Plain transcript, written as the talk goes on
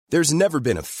There's never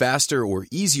been a faster or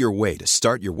easier way to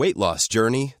start your weight loss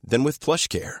journey than with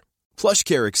PlushCare.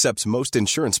 PlushCare accepts most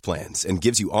insurance plans and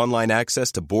gives you online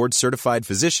access to board-certified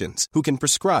physicians who can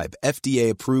prescribe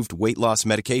FDA-approved weight loss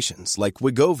medications like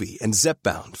Wegovy and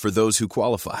Zepbound for those who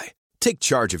qualify. Take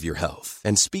charge of your health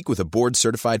and speak with a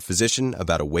board-certified physician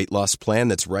about a weight loss plan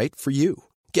that's right for you.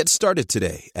 Get started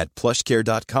today at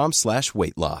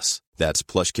plushcare.com/weight loss. That's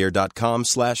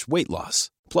plushcare.com/weight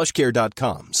loss.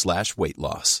 plushcare.com/weight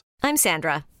loss. I'm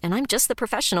Sandra, and I'm just the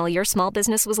professional your small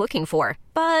business was looking for.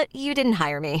 But you didn't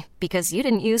hire me because you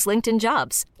didn't use LinkedIn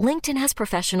Jobs. LinkedIn has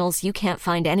professionals you can't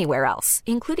find anywhere else,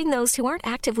 including those who aren't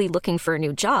actively looking for a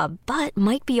new job, but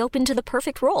might be open to the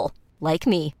perfect role, like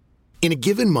me. In a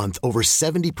given month, over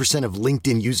 70% of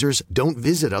LinkedIn users don't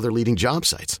visit other leading job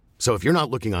sites. So if you're not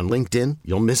looking on LinkedIn,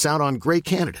 you'll miss out on great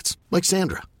candidates like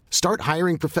Sandra. Start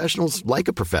hiring professionals like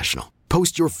a professional.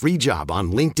 Post your free job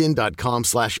on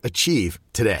linkedin.com/achieve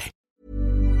today.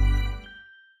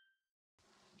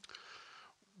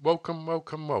 Welcome.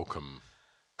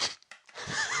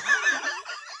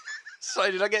 So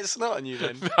did I get snot on you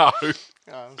then? No. Oh,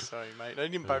 I'm sorry, mate. They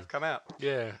didn't both come out.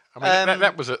 Yeah. I mean,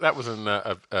 that was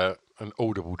an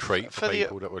audible treat for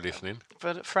people that were listening.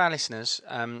 For our listeners,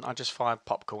 I just fired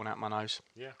popcorn out my nose.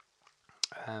 Yeah.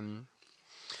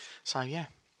 So yeah.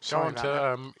 Go on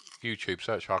to YouTube,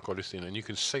 search Hardcore Listening, and you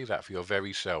can see that for your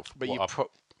very self. But what a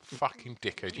fucking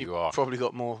dickhead you are. Probably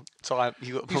got more time.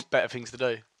 You got better things to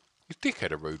do. Is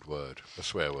dickhead a rude word? A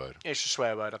swear word? It's a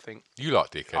swear word, I think. You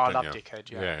like dickhead, I don't love you? dickhead,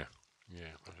 yeah.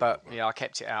 Yeah. But yeah, I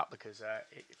kept it out because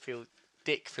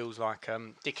dick feels like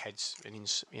dickheads, and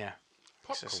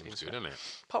Popcorn's good, isn't it?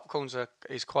 Popcorn's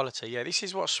is quality. Yeah, this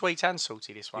is what's sweet and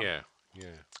salty. This one. Yeah.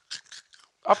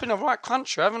 I've been a right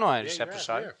cruncher, haven't I? This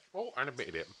episode. Yeah. Oh, and a bit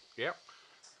of it. Yep.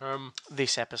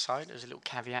 This episode, there's a little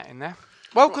caveat in there.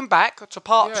 Welcome back to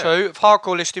part 2 of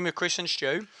Hardcore Listening with Chris and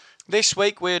Stu. This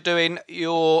week we're doing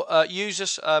your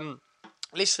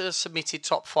listener submitted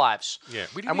top 5s. Yeah.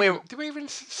 Did we even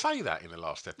say that in the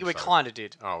last episode? We kind of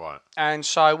did. Oh, right. And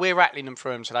so we're rattling them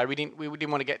through them today. We didn't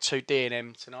want to get too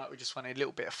D&M tonight. We just wanted a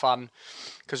little bit of fun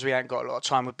because we ain't got a lot of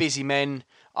time. We're busy men.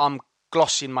 I'm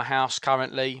glossing my house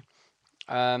currently.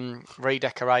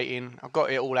 Redecorating. I've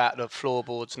got it all out of the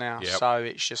floorboards now, so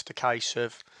it's just a case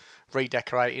of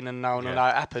redecorating and no one will know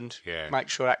it happened. Yeah. Make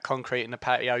sure that concrete in the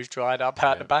patio's dried up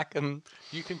out the back. And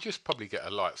you can just probably get a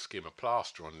light skim of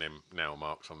plaster on them nail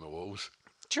marks on the walls.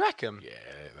 Do you reckon? Yeah,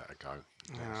 that'll go.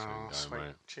 Oh, sweet.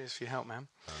 Mate. Cheers for your help, man.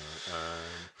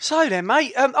 So then,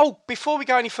 mate, before we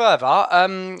go any further,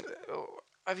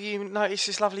 have you noticed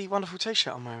this lovely, wonderful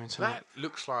T-shirt I'm wearing tonight? That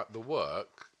looks like the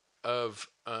work of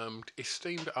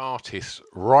esteemed artist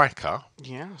Riker.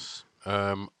 Yes.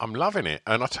 I'm loving it.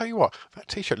 And I tell you what, that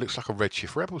T-shirt looks like a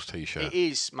Redshift Rebels T-shirt. It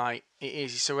is, mate. It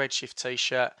is. It's a Redshift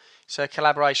T-shirt. It's a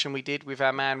collaboration we did with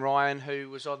our man Ryan, who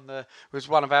was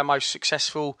one of our most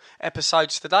successful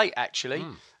episodes to date, actually.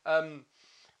 And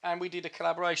we did a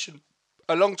collaboration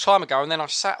a long time ago, and then I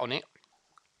sat on it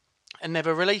and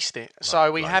never released it.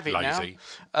 So we have it lazy.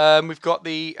 now. We've got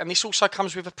and this also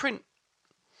comes with a print.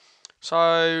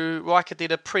 So Riker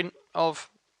did a print of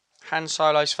Han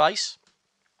Solo's face.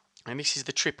 And this is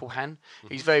the triple Han.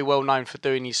 He's very well known for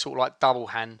doing his sort of like double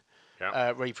Han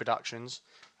reproductions.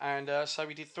 And so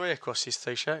we did 3 across this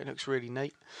T-shirt. It looks really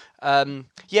neat.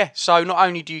 So not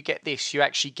only do you get this, you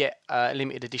actually get a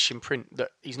limited edition print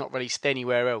that he's not released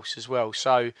anywhere else as well.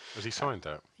 So has he signed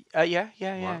that? Yeah.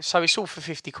 Right. So it's all for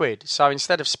 £50. So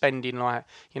instead of spending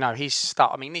his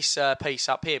stuff, I mean, this piece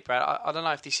up here, Brad, I don't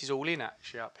know if this is all in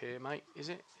actually up here, mate. Is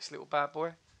it? This little bad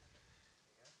boy?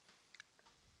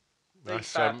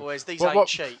 These bad boys, these ain't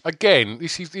cheap. Again,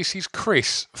 this is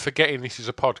Chris forgetting this is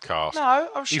a podcast. No,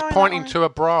 I was He's showing pointing to a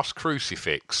brass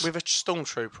crucifix. with a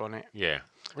stormtrooper on it. Yeah.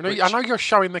 I know you're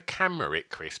showing the camera it,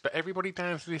 Chris, but everybody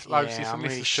down to this loads this and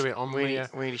listens to it on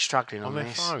really struggling on on their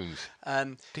this. phones.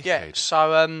 Yeah,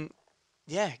 so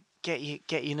get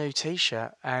your new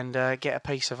T-shirt and get a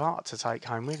piece of art to take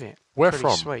home with it. Where Pretty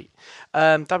from? Sweet.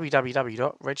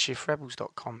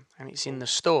 www.redshifrebels.com, and it's in the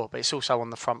store, but it's also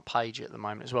on the front page at the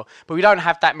moment as well. But we don't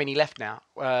have that many left now.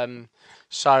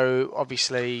 So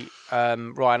obviously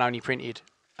Ryan only printed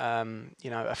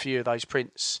a few of those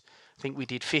prints. I think we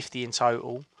did 50 in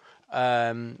total.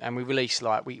 And we released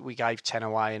we gave 10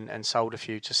 away and sold a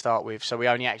few to start with, so we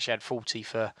only actually had 40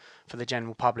 for the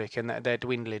general public, and they're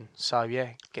dwindling. So yeah,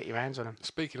 get your hands on them.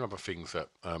 Speaking of other things that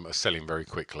are selling very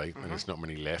quickly, and there's not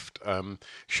many left,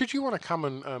 should you want to come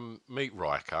and meet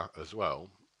Riker as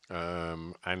well,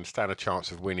 and stand a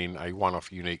chance of winning a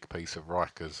one-off unique piece of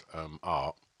Riker's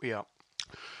art? Yeah.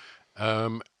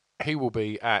 He will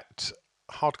be at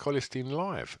Hardcore Listing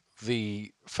Live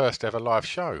the first ever live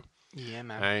show. Yeah,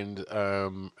 man. And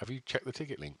have you checked the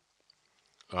ticket link?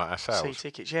 Like ourselves. See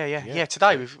tickets. Yeah.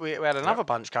 Today we had another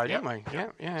bunch go, didn't we?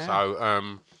 Yeah.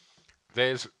 So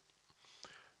there's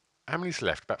how many's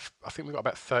left? I think we've got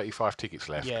about 35 tickets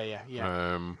left.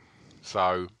 Yeah.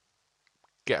 So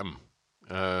get them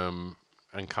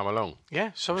and come along.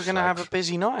 Yeah. So we're going to have a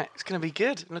busy night. It's going to be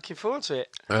good. I'm looking forward to it.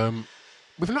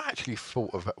 We've not actually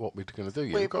thought of what we're going to do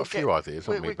yet. We've got a few ideas,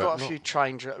 haven't we? We've got a few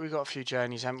we've got a few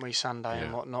journeys, haven't we, Sunday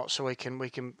and whatnot, so we can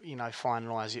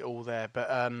finalise it all there. But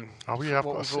what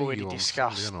we've already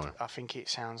discussed, I think it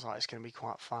sounds like it's going to be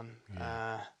quite fun.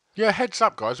 Yeah, heads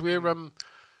up, guys.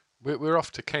 We're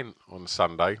off to Kent on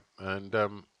Sunday, and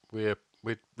we're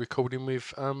recording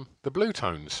with the Blue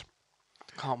Tones.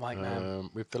 Can't wait,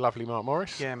 man. With the lovely Mark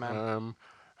Morris. Yeah, man.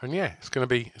 And yeah, it's going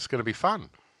to be fun.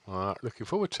 Looking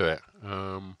forward to it.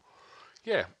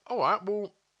 Yeah. All right.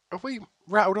 Well, have we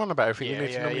rattled on about everything you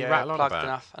need to normally rattle on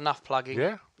about? Enough plugging.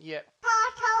 Yeah. Yeah.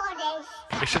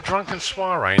 It's a drunken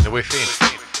soiree in the within.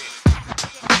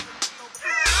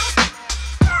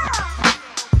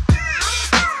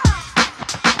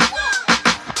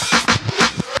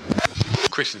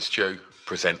 Chris and Stu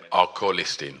present Hardcore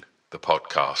Listing, the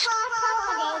podcast.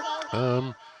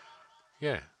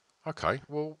 Yeah. Okay.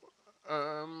 Well,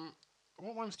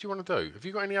 what ones do you want to do? Have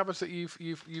you got any others that you've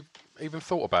even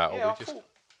thought about? Yeah,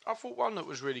 I thought one that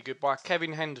was really good by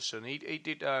Kevin Henderson. He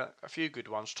did a few good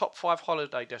ones. Top 5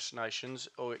 holiday destinations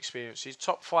or experiences.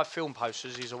 Top 5 film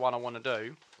posters is the one I want to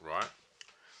do. Right.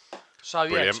 So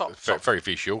brilliant. Yeah, very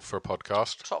visual for a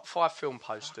podcast. Top 5 film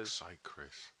posters. Say,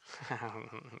 Chris.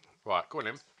 Right, go on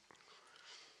then.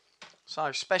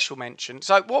 So special mention.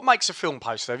 So what makes a film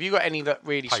poster? Have you got any that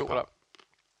really Paper. sort of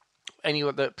any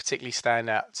that particularly stand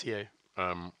out to you?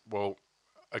 Well,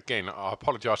 again, I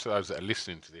apologise to those that are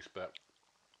listening to this, but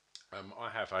I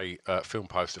have a film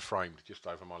poster framed just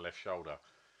over my left shoulder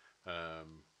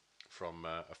from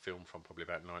a film from probably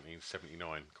about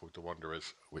 1979 called The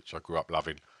Wanderers, which I grew up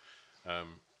loving.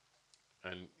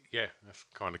 And yeah, that's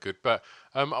kind of good. But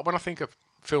when I think of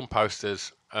film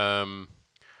posters,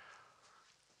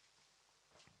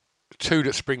 two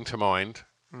that spring to mind,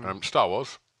 Star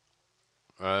Wars.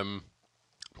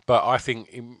 But I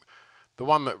think the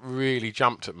one that really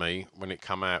jumped at me when it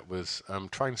came out was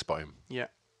Trainspotting. Yeah.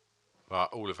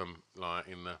 Like all of them, like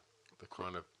in the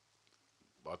kind of,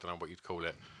 I don't know what you'd call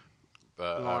it,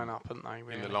 but line-up, aren't they?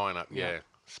 Really? In the lineup, yeah.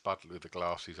 Spud with the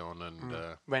glasses on and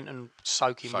Renton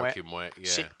soaking wet. Yeah.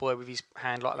 Sick boy with his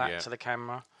hand like that to the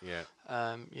camera. Yeah.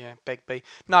 Begbie.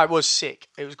 No, it was sick.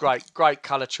 It was great. Great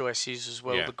colour choices as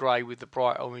well. Yeah. The grey with the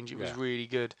bright orange. It was really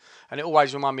good. And it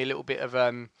always reminded me a little bit of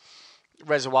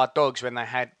Reservoir Dogs when they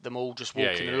had them all just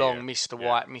walking along, Mr.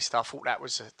 White, Mr. I thought that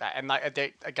was that. And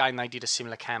they did a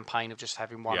similar campaign of just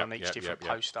having one on each different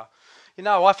poster. You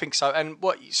know, I think so. And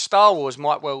what Star Wars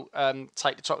might well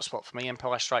take the top spot for me,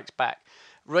 Empire Strikes Back.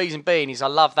 Reason being is I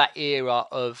love that era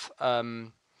of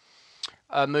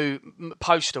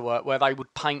poster work where they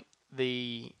would paint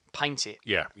it.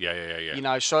 Yeah. You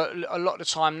know, so a lot of the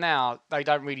time now they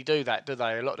don't really do that, do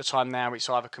they? A lot of the time now it's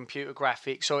either computer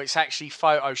graphics or it's actually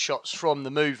photo shots from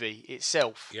the movie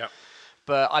itself. Yeah.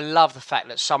 But I love the fact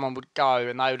that someone would go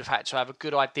and they would have had to have a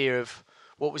good idea of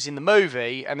what was in the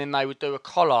movie, and then they would do a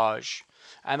collage.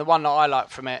 And the one that I like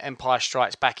from Empire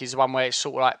Strikes Back is the one where it's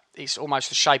sort of like, it's almost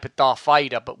the shape of Darth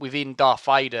Vader, but within Darth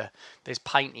Vader, there's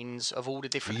paintings of all the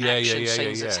different action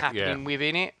scenes that's happening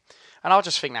within it. And I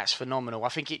just think that's phenomenal. I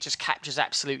think it just captures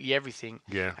absolutely everything.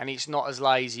 Yeah. And it's not as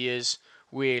lazy as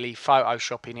really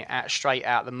photoshopping it out straight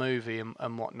out the movie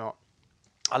and whatnot.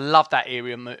 I love that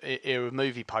era of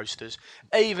movie posters,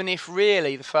 even if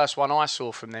really the first one I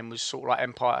saw from them was sort of like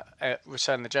Empire,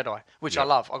 Return of the Jedi, which I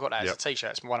love. I got that as a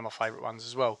T-shirt. It's one of my favourite ones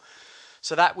as well.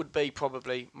 So that would be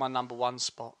probably my number one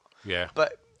spot. Yeah.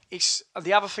 But it's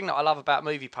the other thing that I love about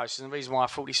movie posters, and the reason why I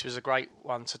thought this was a great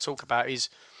one to talk about is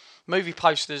movie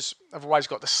posters have always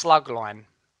got the slug line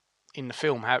in the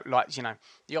film. How, like, you know,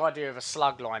 the idea of a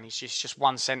slug line is just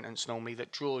one sentence normally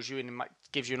that draws you in and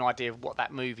gives you an idea of what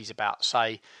that movie's about.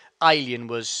 Say, Alien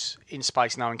was in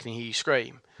space, no one can hear you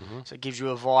scream. Mm-hmm. So it gives you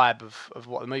a vibe of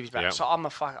what the movie's about. Yep. So I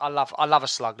love a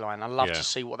slug line. I love to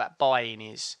see what that buy-in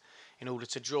is in order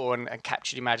to draw and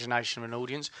capture the imagination of an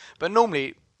audience. But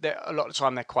normally, a lot of the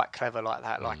time, they're quite clever like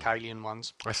that, like Alien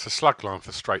ones. That's the slug line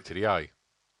for straight to the A.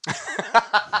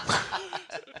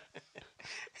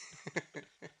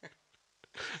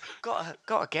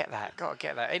 Gotta get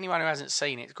that. Anyone who hasn't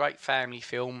seen it, it's a great family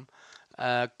film.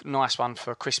 Nice one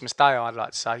for Christmas Day, I'd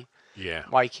like to say. Yeah.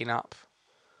 Waking up,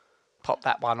 pop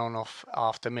that one on off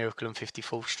after Miracle on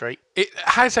 54th Street.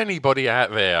 Has anybody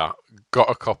out there got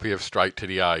a copy of Straight to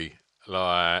the A?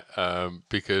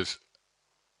 Because,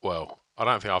 well, I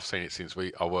don't think I've seen it since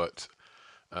I worked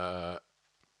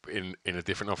in a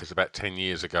different office about 10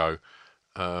 years ago.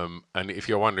 And if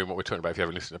you're wondering what we're talking about, if you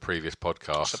haven't listened to previous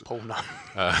podcasts, It's a porno.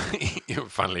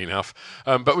 funnily enough.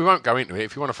 But we won't go into it.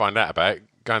 If you want to find out about it,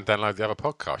 go and download the other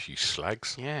podcast, you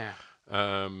slags. Yeah.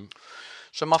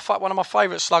 So one of my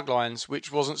favourite slug lines,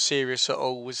 which wasn't serious at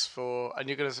all, was for, and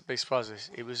you're going to be surprised at this,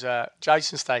 it was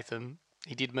Jason Statham.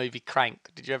 He did movie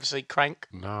Crank. Did you ever see Crank?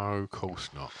 No, of course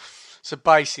not. So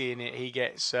basically in it, he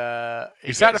gets...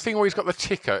 Is that the thing where he's got the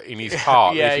ticker in his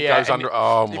heart? Yeah, if he goes under...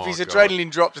 Oh, my If his God. adrenaline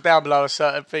drops down below a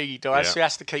certain thing, he dies, Yeah. so he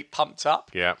has to keep pumped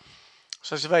up. Yeah.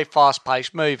 So it's a very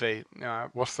fast-paced movie. You know.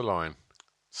 What's the line?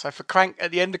 So for Crank,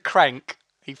 at the end of Crank,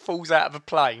 he falls out of a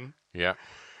plane, Yeah.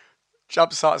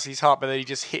 jump starts his heart, but then he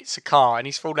just hits a car, and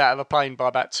he's fallen out of a plane by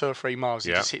about 2 or 3 miles.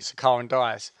 He Yeah. just hits a car and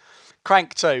dies.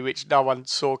 Crank 2, which no one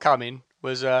saw coming,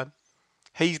 was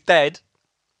he's dead,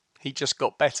 he just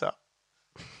got better.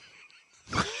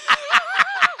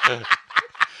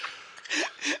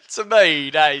 To me,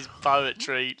 that is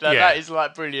poetry. That is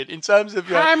like brilliant. In terms of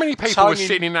How many people were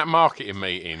sitting in that marketing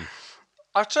meeting?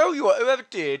 I tell you what, whoever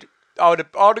did, I would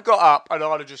have got up and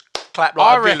I'd have just clapped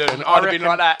like a villain. I'd have been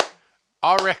like that.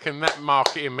 I reckon that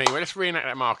marketing meeting, let's reenact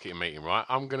that marketing meeting, right?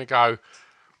 I'm going to go,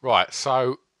 right,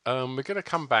 so we're going to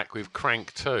come back with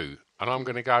Crank 2, and I'm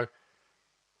going to go,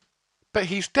 but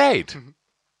he's dead.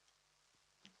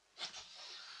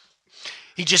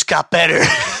 He just got better.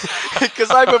 Because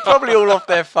they were probably all off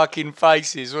their fucking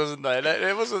faces, wasn't they?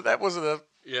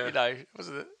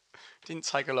 Didn't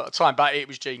take a lot of time, but it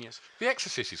was genius. The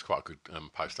Exorcist is quite a good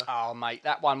poster. Oh, mate,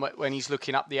 that one when he's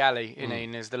looking up the alley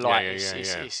and there's the light. It's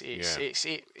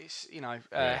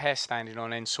hair standing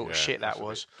on end sort of shit. That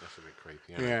was. That's a bit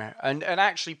creepy. Yeah, and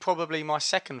actually probably my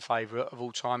second favourite of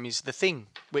all time is The Thing,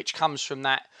 which comes from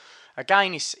that.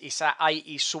 Again, it's that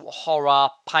 80s sort of horror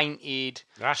painted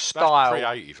style. That's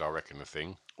pre-80s, I reckon. The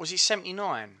Thing. Was it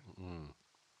 79?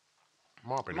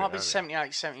 Might be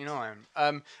 78, 79.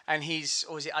 And he's,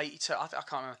 or is it 82? I can't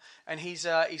remember. And it's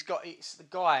the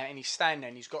guy, and he's standing there,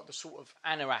 and he's got the sort of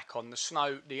anorak on,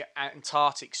 the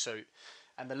Antarctic suit,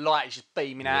 and the light is just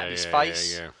beaming out of his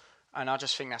face. Yeah. And I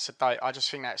just think that's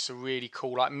a really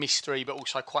cool, like, mystery, but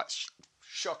also quite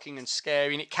shocking and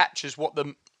scary, and it captures what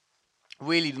the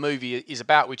movie is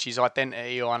about, which is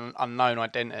identity or unknown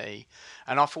identity.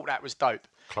 And I thought that was dope.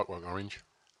 Clockwork Orange.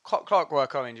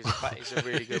 Clockwork Orange is a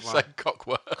really good one.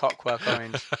 Clockwork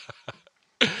Orange.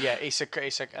 Yeah, it's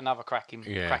another cracking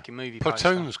movie.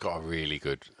 Platoon's got a really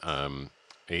good.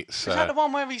 Is that the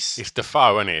one where he's? It's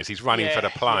Defoe, isn't it? As he's running for the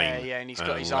plane. Yeah, and he's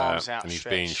got his arms out, and he's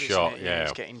being shot. Yeah,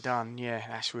 he's getting done. Yeah,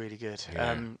 that's really good.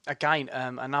 Yeah. Again,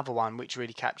 another one which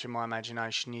really captured my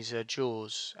imagination is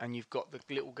Jaws, and you've got the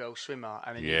little girl swimmer,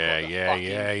 and then you've got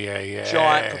the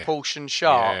giant proportion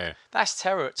shark. Yeah. That's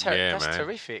that's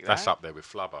terrific. That's up there with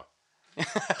Flubber.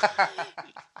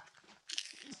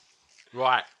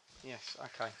 Right. Yes.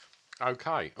 Okay.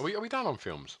 Okay. Are we done on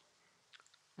films?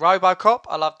 RoboCop.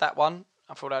 I loved that one.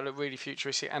 I thought that looked really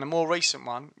futuristic. And a more recent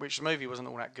one, which the movie wasn't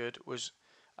all that good, was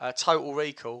Total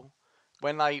Recall.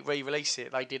 When they re-released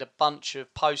it, they did a bunch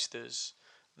of posters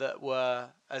that were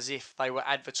as if they were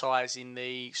advertising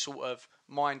the sort of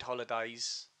mind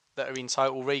holidays that are in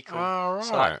Total Recall. Oh, right.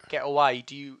 So like, get away.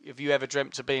 Have you ever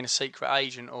dreamt of being a secret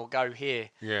agent, or go here?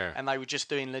 Yeah. And they were just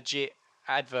doing legit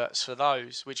adverts for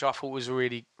those, which I thought was a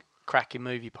really cracking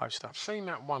movie poster. I've seen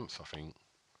that once, I think.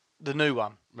 The new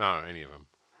one. No, any of them.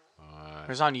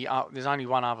 There's only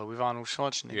one other with Arnold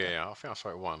Schwarzenegger. Yeah, I think I saw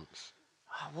it once.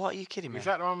 Oh, what are you kidding me? Is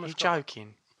that the one? You're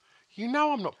joking. You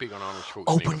know I'm not big on Arnold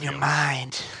Schwarzenegger. Open your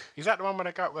mind. Is that the one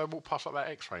where they walk past like that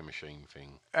X-ray machine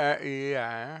thing?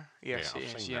 Yeah. Yes, I've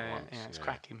it is. seen that once, It's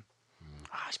cracking.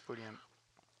 It's brilliant.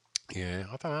 Yeah,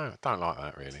 I don't know. I don't like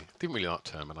that really. Didn't really like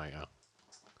Terminator.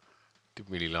 Didn't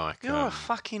really like. You're a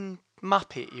fucking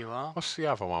muppet, you are. What's the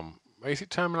other one? Is it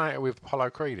Terminator with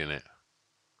Apollo Creed in it?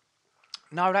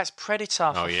 No, that's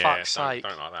Predator, for fuck's sake.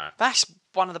 Don't like that. That's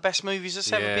one of the best movies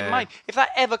that's ever been made. If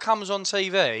that ever comes on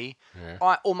TV,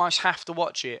 I almost have to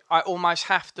watch it.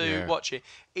 Watch it.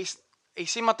 It's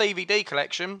in my DVD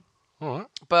collection. All right.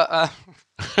 But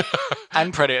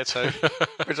and Predator 2,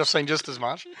 which I've seen just as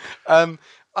much. I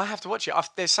have to watch it.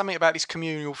 There's something about this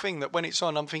communal thing that when it's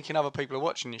on, I'm thinking other people are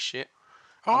watching this shit.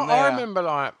 I remember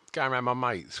like going around my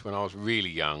mates when I was really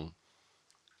young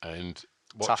and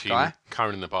watching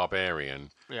Conan the Barbarian.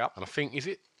 Yeah. And I think,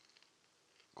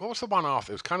 what was the one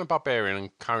after? It was Conan the Barbarian and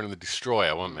Conan the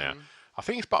Destroyer, wasn't there? I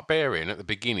think it's Barbarian at the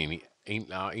beginning,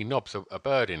 he knobs a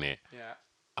bird in it. Yeah.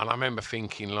 And I remember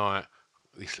thinking, like,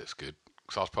 this looks good.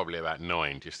 Because I was probably about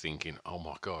 9, just thinking, oh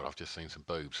my God, I've just seen some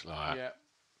boobs. Like, Yeah.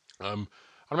 I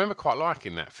remember quite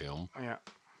liking that film. Yeah.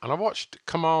 And I watched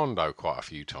Commando quite a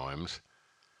few times.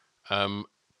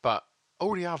 But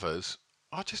all the others,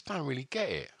 I just don't really get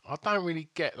it. I don't really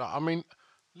get, like, I mean,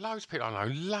 loads of people I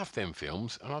know love them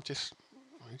films, and it just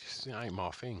ain't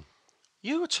my thing.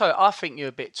 I think you're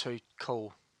a bit too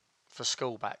cool for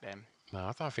school back then. No,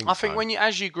 I don't think I think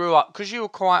as you grew up, because you were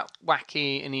quite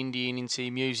wacky and Indian into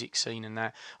your music scene and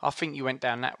that, I think you went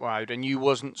down that road and you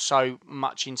wasn't so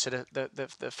much into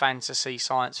the fantasy,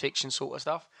 science fiction sort of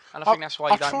stuff. And I think that's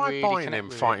why you don't really I tried buying connect them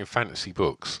with fighting fantasy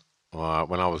books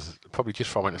when I was probably just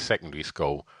before I went to secondary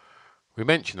school. We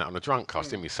mentioned that on the drunk cast,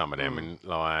 didn't we? Some of them and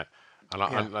let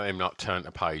them like turn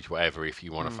the page, whatever. If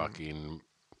you want to fucking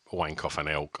wank off an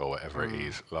elk or whatever it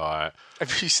is, like.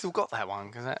 Have you still got that one?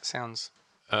 Because that sounds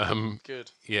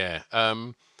good. Yeah.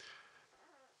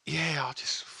 Yeah.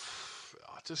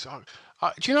 Do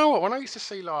you know what? When I used to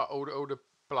see like all the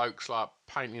blokes like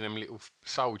painting them little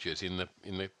soldiers in the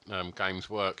Games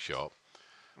Workshop,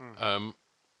 I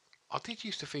did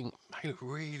used to think they look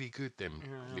really good. Them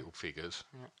little figures.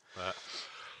 But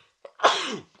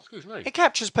excuse me. It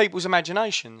captures people's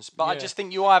imaginations, but I just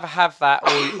think you either have that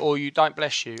or you don't.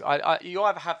 Bless you. You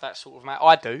either have that sort of.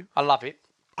 I do. I love it.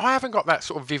 I haven't got that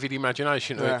sort of vivid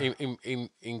imagination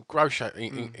ingratiate.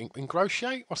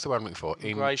 What's the word I'm looking for?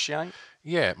 Ingratiate.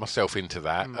 Yeah, myself into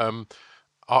that.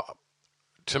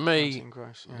 To me,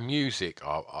 music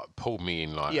pulled me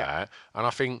in like that, and I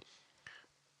think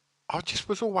I just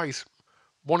was always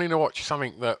wanting to watch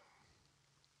something that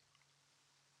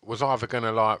was either going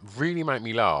to like really make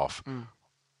me laugh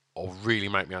or really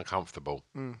make me uncomfortable,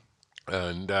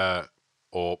 and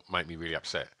or make me really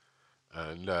upset,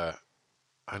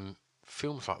 and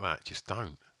films like that just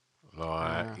don't.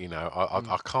 Like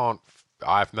I can't.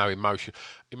 I have no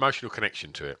emotional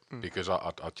connection to it because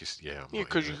I just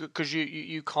because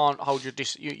you can't hold your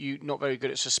you're not very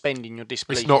good at suspending your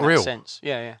disbelief. It's not in real. That sense.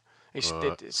 Yeah. It's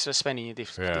suspending your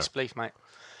disbelief, mate.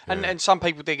 And some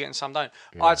people dig it and some don't.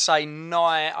 Yeah. I'd say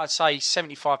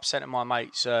 75% of my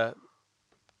mates are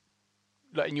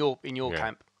in your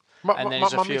camp. And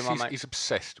there's a few of my mates. He's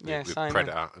obsessed with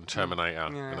Predator and Terminator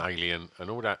and Alien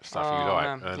and all that stuff you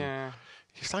like. And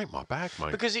it just ain't my bag,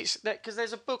 mate. Because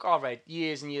there's a book I read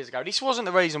years and years ago. This wasn't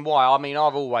the reason why. I mean,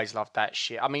 I've always loved that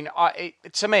shit. I mean,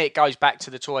 to me, it goes back to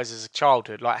the toys as a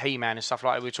childhood, like He-Man and stuff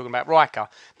like that. We were talking about Riker.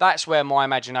 That's where my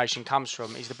imagination comes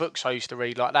from, is the books I used to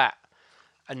read like that.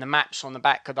 And the maps on the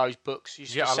back of those books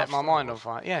used to set my mind on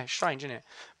fire. Yeah, strange, isn't it?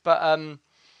 But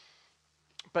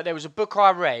there was a book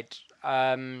I read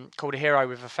called A Hero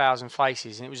with a Thousand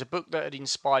Faces, and it was a book that had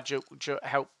inspired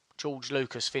helped George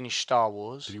Lucas finish Star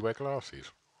Wars. Did he wear glasses?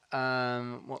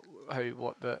 The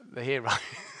hero?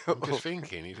 I'm just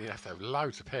thinking he'd have to have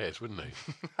loads of pairs, wouldn't he?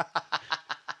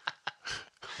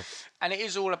 And it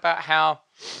is all about how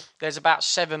there's about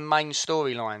 7 main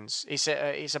storylines.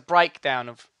 It's a breakdown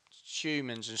of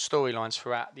humans and storylines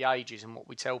throughout the ages and what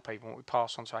we tell people, what we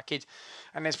pass on to our kids.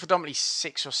 And there's predominantly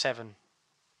 6 or 7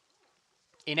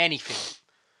 in anything.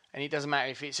 And it doesn't matter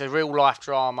if it's a real life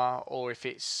drama or if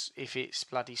it's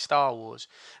bloody Star Wars.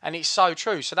 And it's so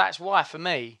true. So that's why for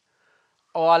me,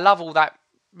 I love all that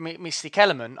mystic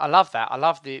element. I love that. I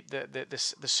love the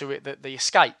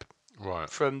escape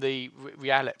from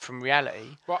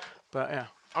reality. Well, but yeah,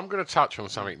 I'm going to touch on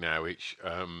something now, which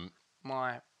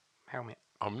my helmet.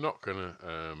 I'm not going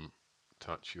to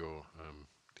touch your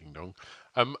ding dong.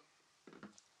 I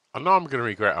know I'm going to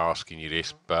regret asking you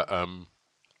this, but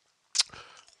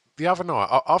the other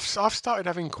night I've started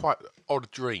having quite odd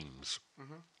dreams,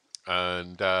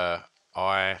 and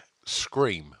I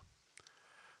scream,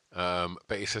 but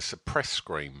it's a suppressed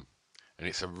scream, and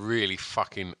it's a really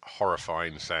fucking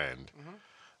horrifying sound.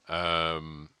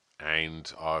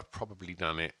 And I've probably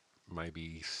done it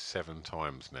maybe 7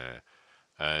 times now.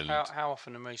 And how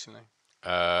often and recently?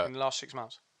 In the last 6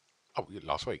 months? Oh,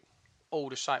 last week. All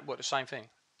the same? What, the same thing?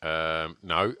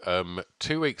 No.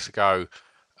 2 weeks ago,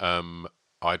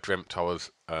 I dreamt I was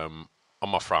on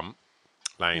my front,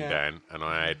 laying down, and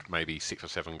I had maybe 6 or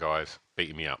 7 guys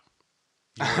beating me up.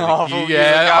 You were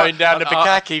going down the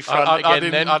Bukaki front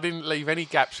again. I didn't leave any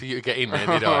gaps for you to get in there,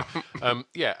 did I?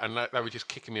 And they were just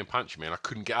kicking me and punching me, and I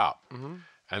couldn't get up.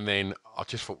 And then I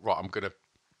just thought, right, I'm going to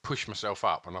push myself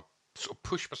up, and I sort of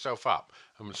pushed myself up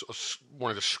and sort of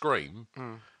wanted to scream,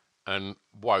 and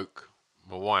woke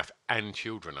my wife and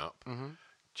children up,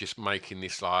 just making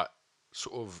this like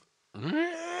sort of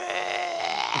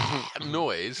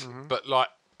noise, but like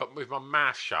but with my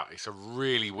mouth shut. It's a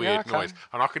really weird noise,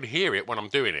 and I can hear it when I'm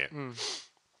doing it.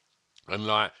 And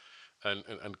like,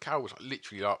 and Carol was like,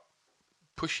 literally like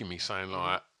pushing me, saying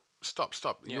like, "Stop!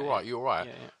 You're right. Yeah.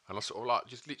 And I sort of like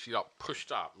just literally like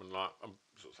pushed up, and like,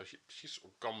 so she's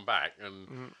sort of gone back,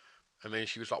 and then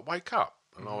she was like, "Wake up!"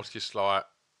 And I was just like,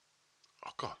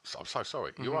 "Oh God, I'm so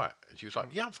sorry. You're right." And she was like,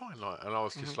 "Yeah, I'm fine." Like, and I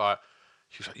was just like,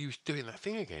 she was like, "You was doing that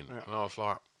thing again," and I was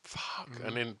like, "Fuck!"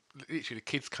 And then literally the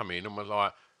kids come in and were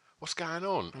like, "What's going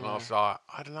on?" And I was like,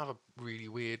 "I had another really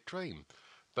weird dream."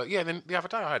 But yeah, then the other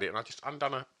day I had it, and I just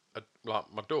undone like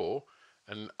my door,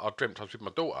 and I dreamt I was with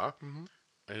my daughter,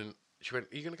 and she went,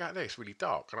 "Are you going to go out there? It's really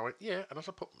dark." And I went, "Yeah." And as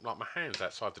I put like my hands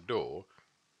outside the door,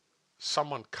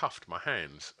 someone cuffed my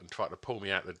hands and tried to pull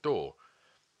me out the door,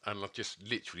 and I just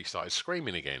literally started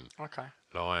screaming again. Okay.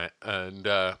 Like, and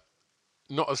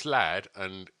not as loud,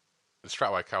 and straight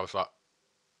away Carol was like,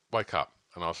 "Wake up,"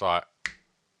 and I was like,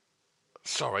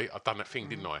 "Sorry, I've done that thing,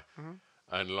 didn't I?"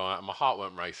 And like, my heart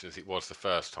weren't racing as it was the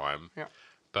first time,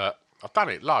 but I've done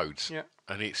it loads,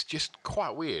 and it's just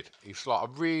quite weird. It's like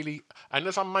and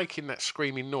as I'm making that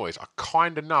screaming noise, I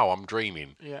kind of know I'm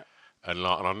dreaming, and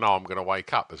like, and I know I'm going to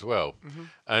wake up as well,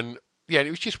 and yeah, it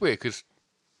was just weird because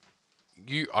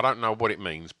I don't know what it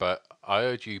means, but I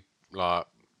heard you like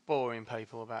boring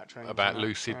people about dreams. About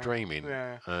lucid dreaming.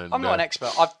 Yeah. And, I'm not an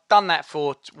expert. I've done that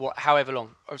for however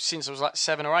long, since I was like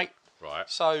 7 or 8. Right.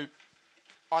 So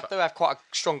I do have quite a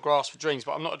strong grasp of dreams,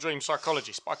 but I'm not a dream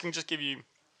psychologist. But I can just give you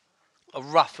a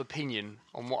rough opinion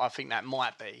on what I think that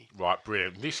might be. Right,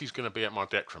 brilliant. This is going to be at my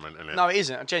detriment, isn't it? No, it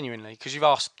isn't, genuinely, because you've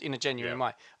asked in a genuine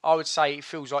way. I would say it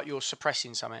feels like you're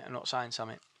suppressing something and not saying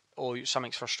something, or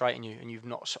something's frustrating you and you've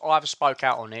not either spoke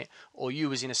out on it, or you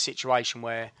was in a situation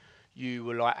where you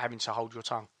were like having to hold your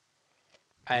tongue.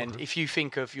 And if you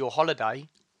think of your holiday,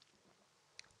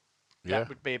 that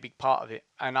would be a big part of it.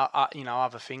 And I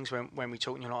other things when we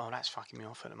talk, and you're like, "Oh, that's fucking me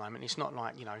off at the moment." It's not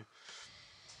like,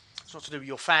 it's not to do with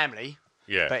your family.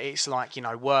 Yeah. But it's like,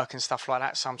 work and stuff like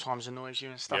that sometimes annoys you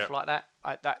and stuff like that.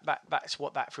 That's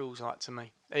what that feels like to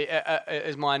me.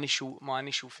 As my initial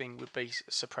thing would be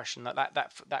suppression.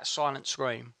 That silent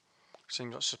scream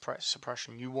seems like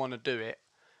suppression. You want to do it,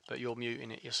 but you're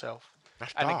muting it yourself.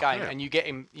 That's and dark, again, yeah. and you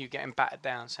get him battered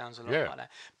down. Sounds a lot like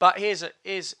that. But here's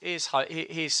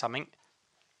something.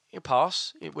 It'll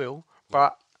pass. It will.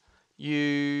 But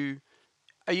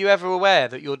are you ever aware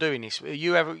that you're doing this? Are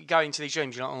you ever going into these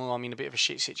dreams? You're like, "Oh, I'm in a bit of a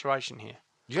shit situation here."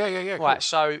 Yeah. Right.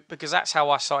 So because that's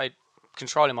how I started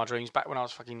controlling my dreams back when I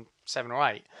was fucking 7 or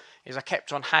 8. Is I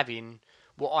kept on having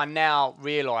what I now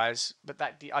realise, but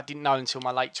that I didn't know until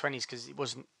my late 20s because it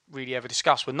wasn't really ever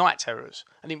discussed, were night terrors.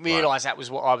 I didn't realise that was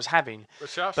what I was having.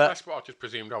 But that's what I just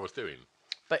presumed I was doing.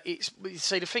 But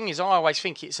see, the thing is, I always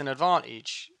think it's an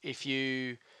advantage if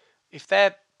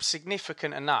they're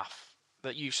significant enough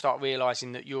that you start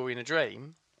realising that you're in a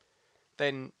dream,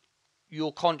 then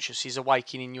your conscious is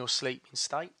awaking in your sleeping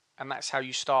state, and that's how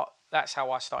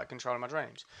I started controlling my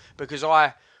dreams, because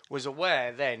I was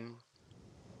aware then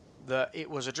that it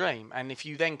was a dream, and if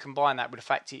you then combine that with the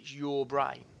fact it's your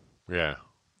brain,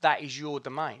 that is your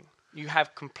domain. You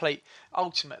have complete.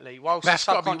 Ultimately, whilst that's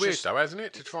the got to be subconscious, weird, though, hasn't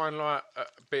it? To try and like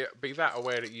be that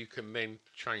aware that you can then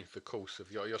change the course of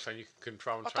you're saying you can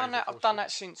control and change the course. I've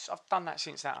done that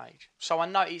since that age. So I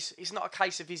know it's not a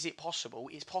case of is it possible.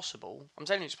 It's possible. I'm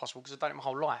telling you it's possible because I've done it my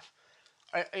whole life.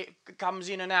 It comes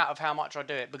in and out of how much I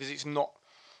do it, because it's not.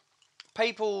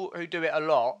 People who do it a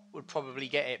lot would probably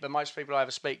get it, but most people I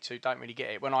ever speak to don't really get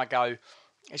it. When I go,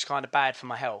 it's kind of bad for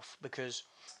my health because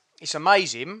it's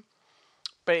amazing.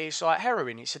 But it's like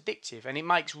heroin, it's addictive, and it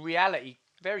makes reality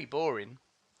very boring.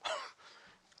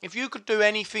 If you could do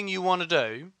anything you want to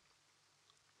do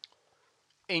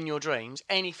in your dreams,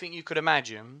 anything you could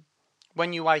imagine,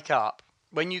 when you wake up,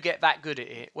 when you get that good at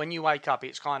it, when you wake up,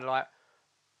 it's kind of like,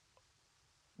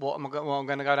 I'm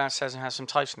going to go downstairs and have some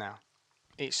toast now.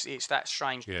 It's that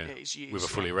strange. Yeah, it's with a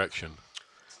full erection.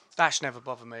 That's never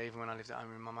bothered me, even when I lived at home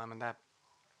with my mum and dad.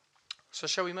 So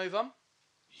shall we move on?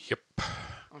 Yep.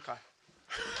 Okay.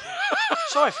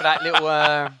 Sorry for that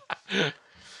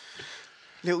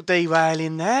little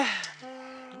derailing there.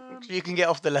 You can get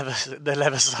off the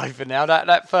leather sofa now.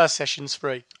 That first session's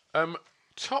free.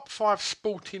 Top 5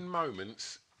 sporting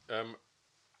moments.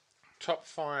 Top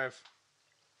 5.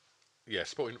 Yeah,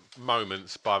 sporting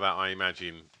moments. By that I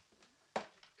imagine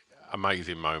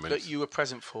amazing moments that you were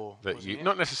present for. That you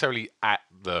not necessarily at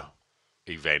the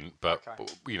event, but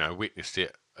witnessed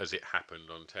it as it happened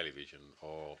on television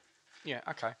or. Yeah.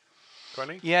 Okay. Got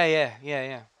any? Yeah.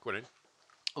 Go on in.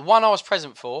 The one I was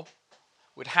present for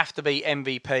would have to be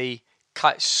MVP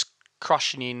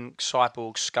crushing in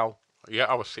Cyborg's skull. Yeah,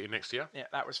 I was sitting next to you. Yeah,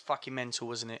 that was fucking mental,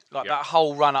 wasn't it? Like Yeah. that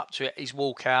whole run up to it, his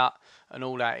walkout and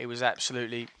all that. It was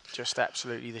absolutely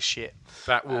the shit.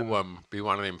 That will be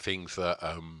one of them things that,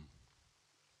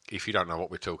 if you don't know what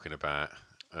we're talking about,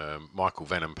 Michael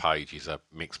Venom Page is a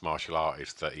mixed martial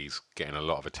artist that he's getting a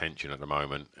lot of attention at the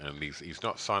moment, and he's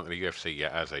not signed to the UFC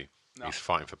yet, has he? No. He's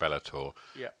fighting for Bellator.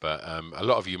 Yeah. But a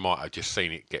lot of you might have just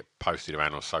seen it get posted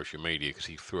around on social media because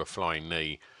he threw a flying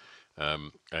knee,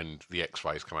 and the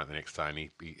X-rays come out the next day, and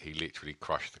he literally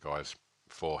crushed the guy's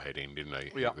forehead in, didn't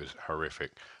he? Yeah. It was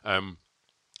horrific. And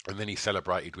then he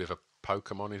celebrated with a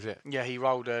Pokemon, is it? Yeah, he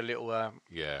rolled a little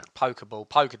Pokeball,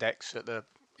 Pokedex at the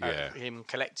him,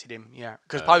 collected him. Yeah,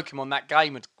 because Pokemon, that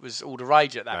game was all the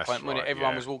rage at that point, when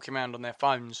everyone was walking around on their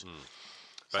phones.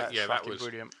 But so that was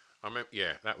brilliant. I remember,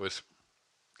 that was.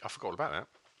 I forgot all about that.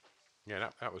 Yeah,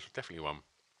 that was definitely one.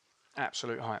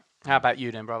 Absolute hype. How about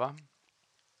you then, brother?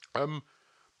 I'm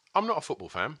not a football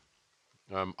fan.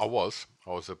 I was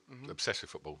obsessed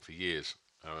with football for years,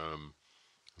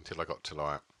 until I got to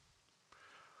like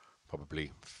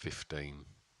probably 15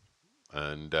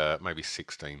 and maybe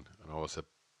 16, and I was a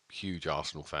huge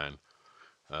Arsenal fan.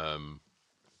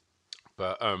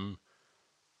 But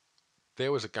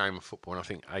there was a game of football in, I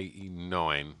think,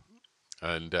 89,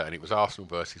 and it was Arsenal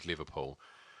versus Liverpool,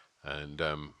 and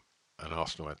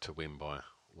Arsenal had to win by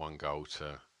 1 goal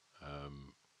to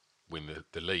win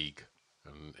the league,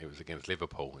 and it was against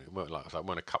Liverpool. It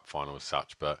weren't a cup final as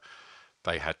such, but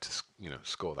they had to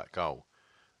score that goal,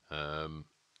 and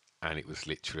it was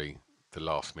literally the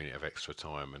last minute of extra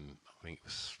time, and I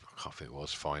can't think it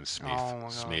was Fine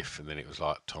Smith, and then it was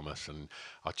like Thomas, and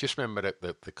I just remember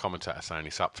that the commentator saying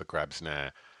it's up for grabs now,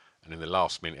 and in the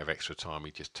last minute of extra time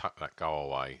he just tucked that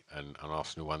goal away, and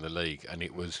Arsenal won the league, and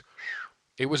it was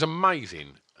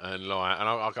amazing, and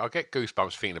I get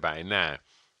goosebumps thinking about it now,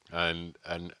 and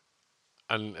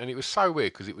it was so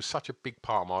weird because it was such a big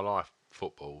part of my life,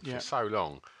 football, for so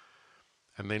long,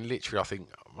 and then literally I think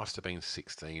I must have been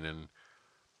 16 and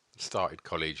started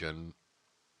college, and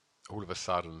all of a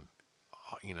sudden,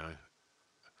 hang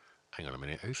on a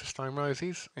minute, who's the Stone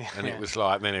Roses? And it was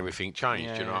like, then everything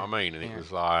changed, you know what I mean? And it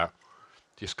was like,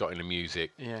 just got into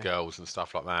music, girls and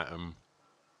stuff like that,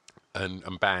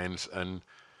 and bands, and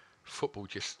football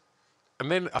just... And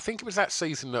then I think it was that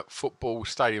season that football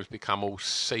stadiums become all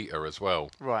seater as well.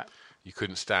 Right. You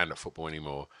couldn't stand at football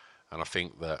anymore. And I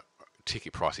think that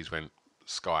ticket prices went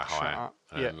sky high,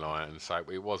 and so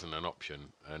it wasn't an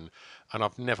option. And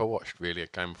I've never watched really a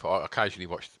game before. I occasionally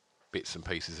watched bits and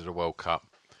pieces of the World Cup,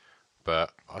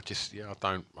 but I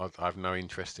have no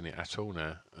interest in it at all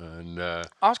now. And I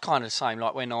was kind of the same.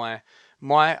 Like when I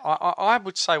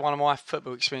would say one of my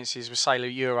football experiences was, say,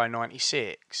 Euro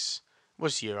 '96.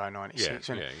 Was Euro '96,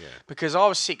 wasn't it? Yeah. Because I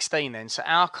was 16 then, so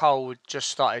alcohol had just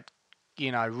started,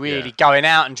 really going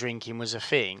out and drinking was a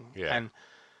thing. Yeah.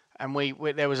 And we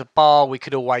there was a bar we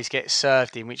could always get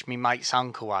served in, which my mate's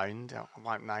uncle owned. I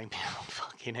won't name him on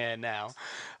fucking hair now.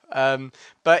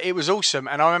 But it was awesome,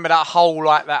 and I remember that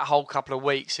whole couple of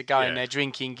weeks of going there,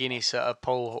 drinking Guinness at a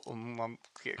pool.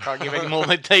 Can't give any more of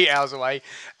the details away.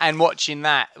 And watching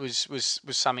that was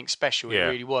something special. It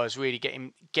really was, really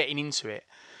getting into it.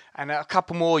 And a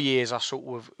couple more years, I sort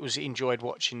of was enjoyed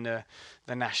watching the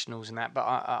nationals and that, but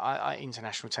I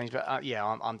international teams. But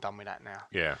I'm done with that now.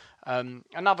 Yeah.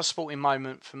 Another sporting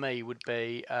moment for me would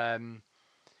be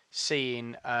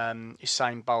seeing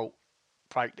Usain Bolt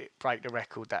break the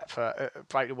record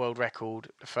break the world record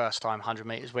the first time 100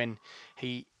 meters when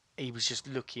he was just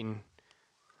looking.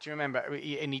 Do you remember?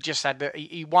 And he just had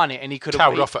he won it, and he could have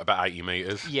tailed off at about 80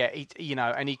 meters. Yeah,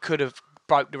 and he could have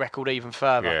broke the record even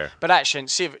further. Yeah. But actually,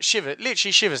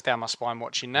 literally shivers down my spine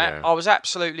watching that. Yeah. I was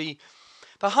absolutely...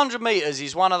 The 100 metres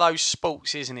is one of those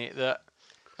sports, isn't it, that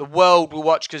the world will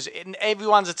watch because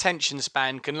everyone's attention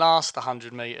span can last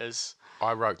 100 metres.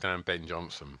 I wrote down Ben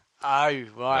Johnson. Oh,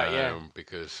 right,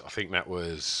 because I think that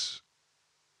was...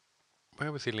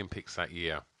 Where was the Olympics that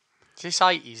year? Is this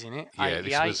 80s, isn't it?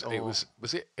 Yeah,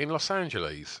 was it in Los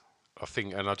Angeles? I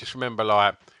think, and I just remember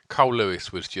like Cole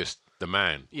Lewis was just the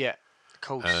man. Yeah.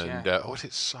 Course, and was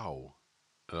it Seoul?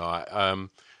 Like,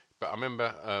 but I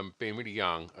remember being really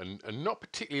young and not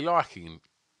particularly liking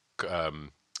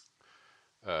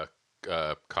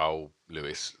Cole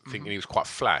Lewis, thinking he was quite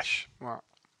flash. Right.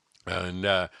 And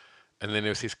then there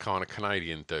was this kind of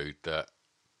Canadian dude that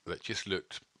just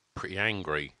looked pretty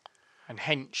angry. And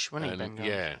hench, wasn't he, Ben Johnson?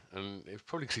 Yeah, and it was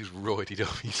probably because he was roided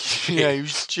off his shit. Yeah, he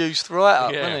was juiced right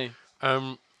up, wasn't he?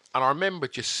 And I remember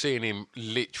just seeing him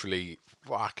literally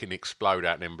fucking explode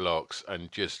out them blocks,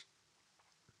 and just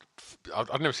I'd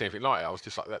never seen anything like it. I was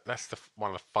just like, that's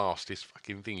one of the fastest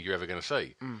fucking things you're ever going to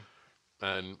see.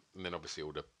 and then obviously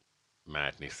all the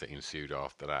madness that ensued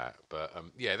after that. But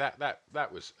yeah,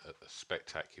 that was a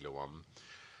spectacular one.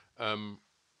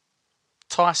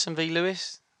 Tyson v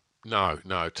Lewis? No,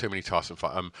 too many Tyson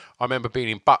fights. I remember being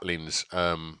in Butlins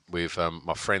with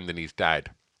my friend and his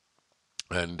dad,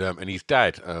 and his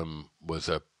dad was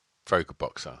a very good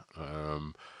boxer,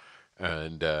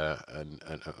 and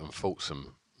fought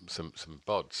some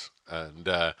bods,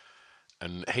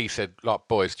 and he said, like,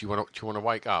 boys, do you want to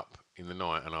wake up in the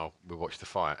night and we'll watch the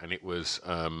fight? And it was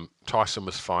Tyson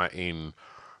was fighting,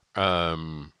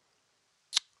 oh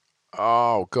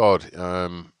God,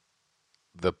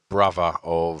 the brother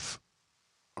of,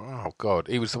 oh God,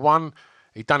 he was the one.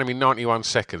 He'd done him in 91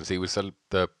 seconds. He was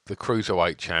the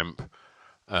cruiserweight champ,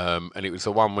 and it was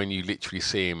the one when you literally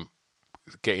see him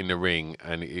get in the ring,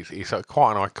 and it's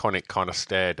quite an iconic kind of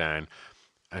stare down,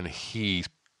 and he's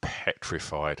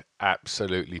petrified,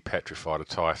 absolutely petrified of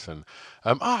Tyson.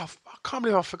 I can't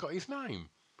believe I forgot his name.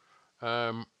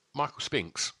 Michael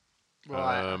Spinks.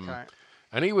 Right. Okay.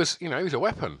 And he was a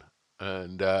weapon,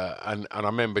 and I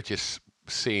remember just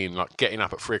seeing, like, getting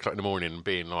up at 3 o'clock in the morning and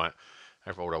being like,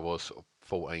 however old I was, sort of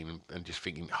 14, and just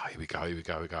thinking, oh, here we go,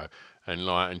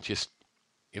 and just,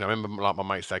 I remember, like, my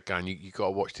mate's dad going, you got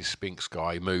to watch this Spinks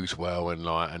guy, he moves well,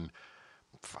 and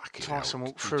fucking Tyson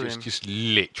walked through him. Just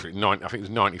literally, I think it was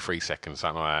 93 seconds,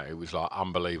 something like that. It was, like,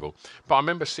 unbelievable. But I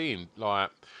remember seeing, like,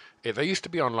 they used to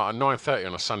be on, like, 9:30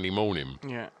 on a Sunday morning.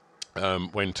 Yeah.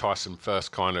 When Tyson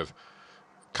first kind of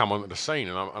come onto the scene,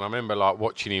 and I remember, like,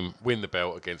 watching him win the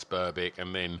belt against Berbick,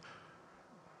 and then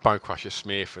Bone Crusher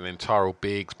Smith, and then Tyrell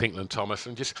Biggs, Pinkland Thomas,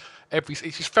 and it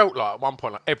just felt like at one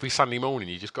point, like, every Sunday morning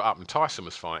you just got up and Tyson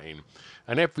was fighting,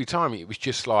 and every time it was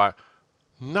just like,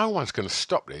 no one's going to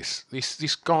stop this.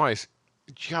 This guy's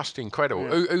just incredible.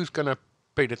 Yeah. Who's going to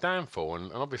be the downfall?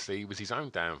 And obviously he was his own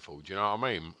downfall. Do you know what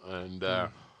I mean? And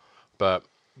but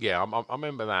yeah, I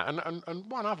remember that,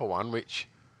 and one other one which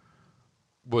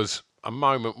was a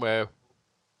moment where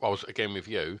I was again with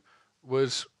you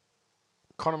was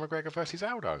Conor McGregor versus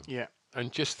Aldo. Yeah.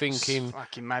 And just thinking, it's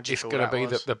fucking magical, it's going to be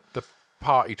the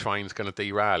party train's going to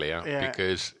derail here,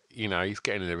 because, he's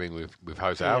getting in the ring with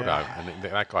Jose Aldo, and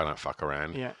that guy don't fuck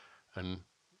around. Yeah. And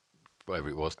whatever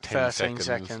it was, 10 seconds.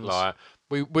 Like,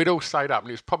 we'd all stayed up, and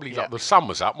it was probably like the sun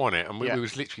was up, wasn't it? And we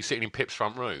was literally sitting in Pip's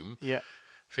front room,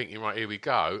 thinking, right, here we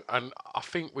go. And I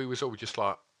think we was all just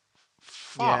like,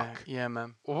 fuck. Yeah,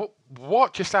 man.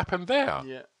 What just happened there?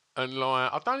 Yeah. And,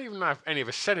 like, I don't even know if any of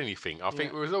us said anything. I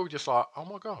think we was all just like, oh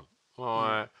my God.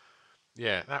 Like,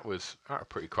 that was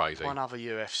pretty crazy. One other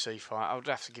UFC fight, I would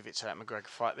have to give it to that McGregor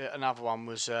fight. Another one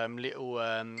was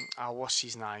what's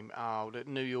his name? Oh, the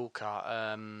New Yorker.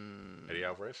 Eddie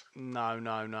Alvarez? No.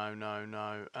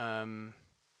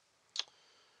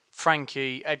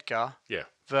 Frankie Edgar. Yeah.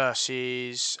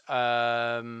 Versus,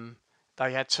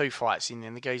 they had 2 fights in there,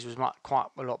 and the geezer was quite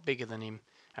a lot bigger than him.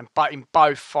 But in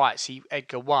both fights,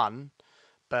 Edgar won,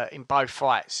 but in both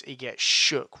fights, he gets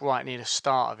shook right near the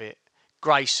start of it.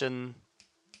 Gray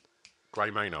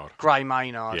Maynard.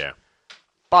 Yeah.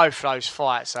 Both those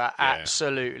fights are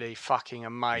absolutely fucking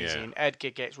amazing. Yeah. Edgar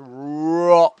gets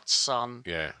rocked, son.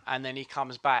 Yeah. And then he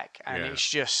comes back, and it's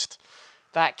just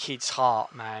that kid's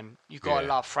heart, man. You've got to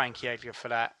love Frankie Edgar for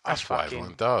that. That's what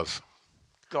everyone does.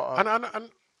 And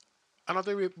I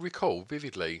do recall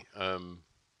vividly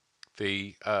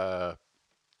the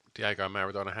Diego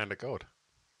Maradona Hand of God.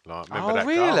 Like, remember that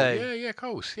really? Goal? Yeah, of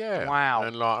course, yeah. Wow.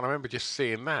 And I remember just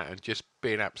seeing that and just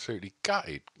being absolutely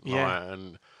gutted. Yeah. Like,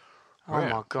 and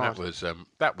my God,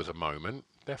 that was a moment,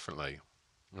 definitely.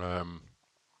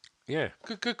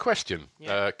 Good question,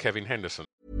 Kevin Henderson.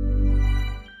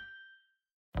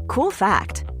 Cool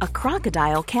fact, a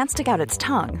crocodile can't stick out its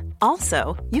tongue.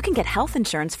 Also, you can get health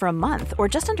insurance for a month or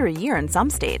just under a year in some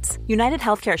states. United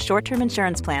Healthcare short-term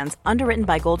insurance plans, underwritten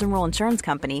by Golden Rule Insurance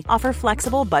Company, offer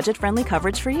flexible, budget-friendly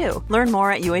coverage for you. Learn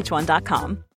more at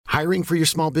UH1.com. Hiring for your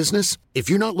small business? If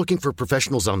you're not looking for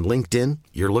professionals on LinkedIn,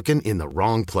 you're looking in the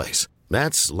wrong place.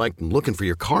 That's like looking for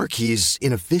your car keys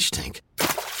in a fish tank.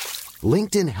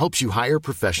 LinkedIn helps you hire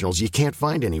professionals you can't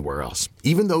find anywhere else,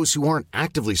 even those who aren't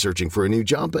actively searching for a new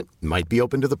job but might be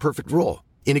open to the perfect role.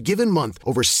 In a given month,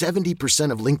 over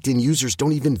 70% of LinkedIn users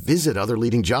don't even visit other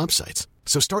leading job sites.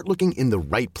 So start looking in the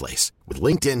right place. With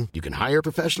LinkedIn, you can hire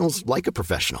professionals like a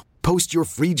professional. Post your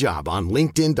free job on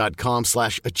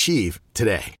linkedin.com/achieve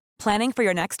today. Planning for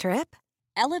your next trip?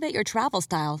 Elevate your travel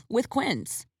style with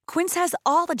Quince. Quince has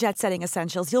all the jet-setting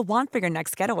essentials you'll want for your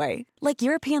next getaway, like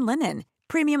European linen,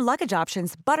 premium luggage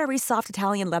options, buttery soft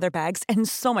Italian leather bags, and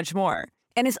so much more.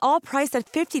 And is all priced at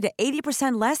 50 to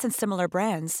 80% less than similar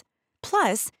brands.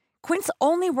 Plus, Quince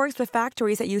only works with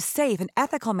factories that use safe and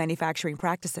ethical manufacturing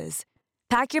practices.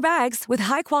 Pack your bags with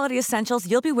high-quality essentials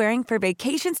you'll be wearing for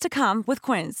vacations to come with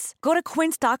Quince. Go to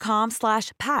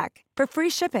quince.com/pack for free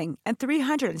shipping and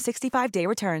 365-day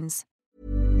returns.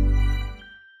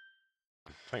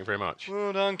 Thank you very much.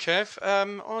 Well done, Kev.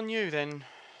 On you then,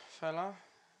 fella.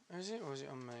 Is it, or is it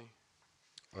on me?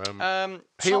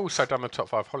 He also done the top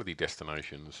 5 holiday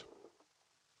destinations.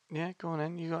 Yeah, go on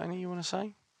then. You got any you want to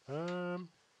say?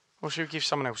 Or should we give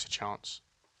someone else a chance?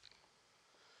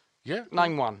 Yeah.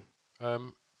 Name one.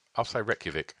 I'll say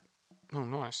Reykjavik. Oh,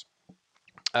 nice.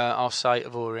 I'll say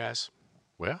Avoriaz.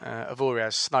 Where?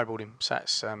 Avoriaz, snowboarding. So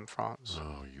that's France.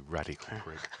 Oh, you radical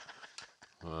prick.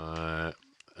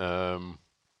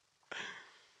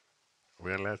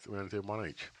 We're allowed to do one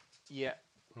each. Yeah.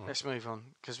 Let's move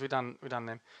on because we've done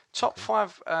them. Top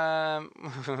 5.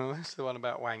 What's the one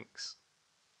about wanks?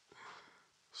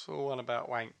 Saw one about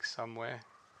wanks somewhere.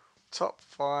 Top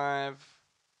 5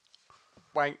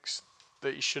 wanks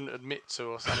that you shouldn't admit to,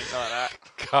 or something like that.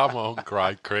 Come on,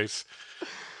 great Chris.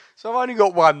 So I've only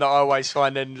got one that I always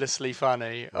find endlessly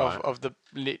funny Right. of the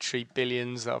literally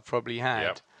billions that I've probably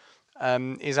had.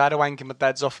 Yep. Is I had a wank in my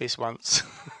dad's office once,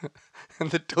 and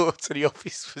the door to the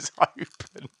office was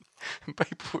open, and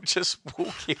people were just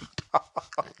walking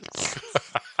past.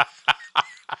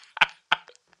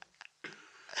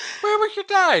 Where was your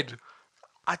dad?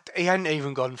 He hadn't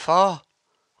even gone far.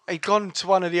 He'd gone to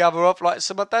one of the other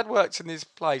so my dad worked in this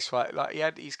place, right? Like, he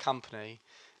had his company,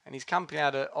 and his company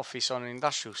had an office on an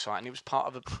industrial site, and it was part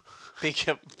of a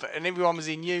bigger, and everyone was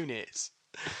in units.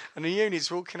 And the units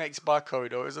were all connected by a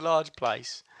corridor. It was a large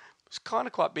place. It was kind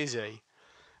of quite busy.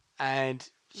 And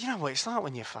you know what it's like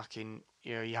when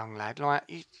you're a young lad. Like,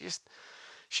 it's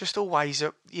just always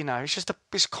it's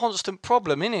a constant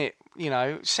problem, isn't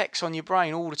it? Sex on your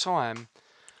brain all the time.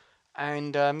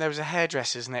 And there was a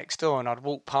hairdresser's next door, and I'd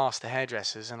walked past the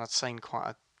hairdresser's, and I'd seen quite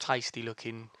a tasty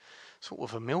looking sort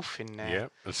of a MILF in there. Yeah,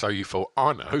 and so you thought,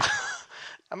 I know.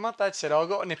 And my dad said, I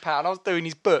got a nip out, and I was doing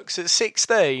his books. At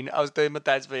 16, I was doing my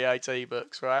dad's VAT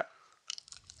books, right?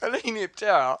 And he nipped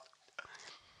out,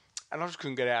 and I just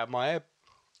couldn't get it out of my head.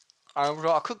 I was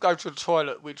like, I could go to the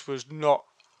toilet, which was not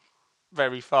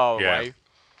very far away.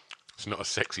 It's not as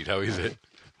sexy though, is it?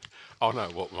 Oh no,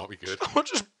 what might be good? I'll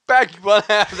just bag one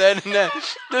out then and there.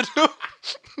 The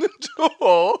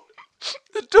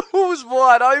door was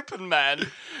wide open, man.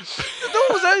 The door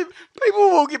was open. People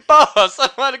were walking past. I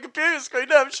had a computer screen.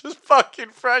 I was just fucking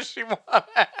flashing one out.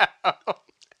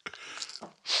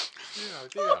 I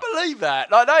can't believe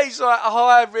that. Like, that is like a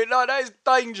high risk. Like, that is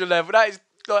danger level. That is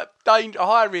like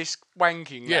high risk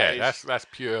wanking. Yeah, that's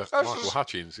pure Michael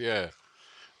Hutchins. Yeah,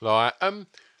 like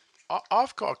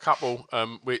I've got a couple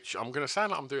which I'm going to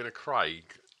sound like I'm doing a Craig,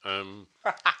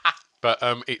 but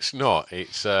it's not.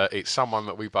 It's someone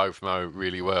that we both know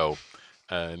really well,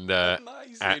 and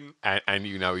amazing. And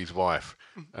you know his wife,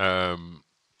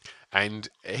 and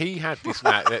he had this.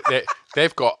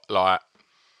 They've got like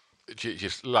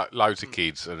just loads of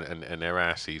kids, and their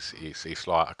house is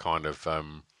like a kind of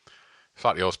it's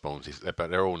like the Osbournes, but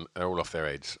they're all off their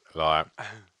heads, like,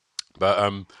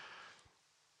 but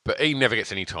he never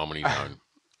gets any time on his own,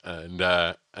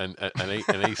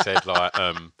 and he said like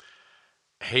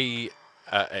he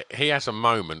has a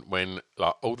moment when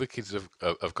like all the kids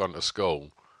have gone to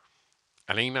school,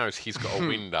 and he knows he's got a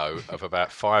window of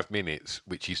about 5 minutes,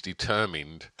 which is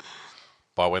determined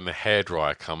by when the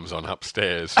hairdryer comes on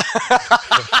upstairs.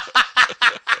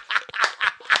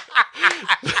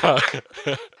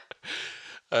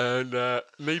 And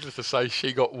needless to say,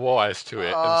 she got wise to it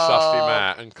and sussed him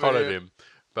out and collared him.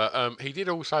 But he did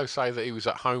also say that he was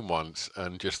at home once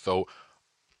and just thought,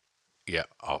 yeah,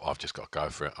 I've just got to go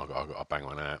for it. I've got to bang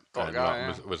one out.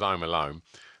 Was home alone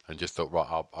and just thought, right,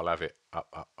 I'll have it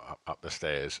up the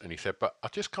stairs. And he said, but I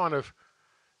just kind of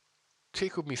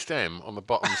tickled me stem on the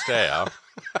bottom stair.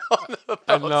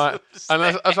 And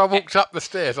as I walked up the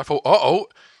stairs, I thought, uh-oh.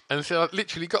 And so I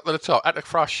literally got to the top, had to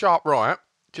throw a sharp right,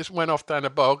 just went off down the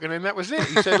bog, and then that was it.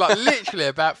 He said, like, literally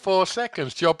about 4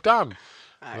 seconds, job done.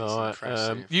 That's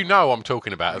impressive. You know what I'm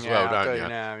talking about as well, don't you?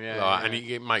 Now, And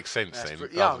it makes sense then,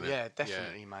 doesn't it? Yeah,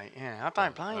 definitely, mate. Yeah, I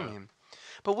don't blame him.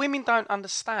 But women don't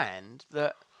understand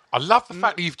that. I love the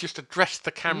fact that you've just addressed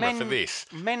the camera for this.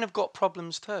 Men have got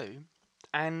problems too,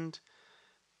 and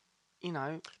you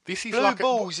know, this is blue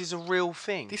balls is a real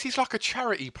thing. This is like a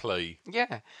charity plea.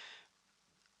 Yeah,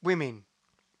 women,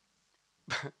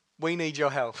 we need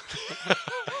your help.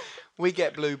 We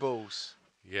get blue balls.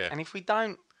 Yeah, and if we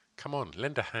don't, come on,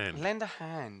 lend a hand. Lend a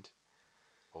hand.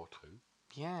 Or two.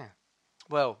 Yeah.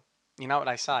 Well, you know what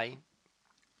they say.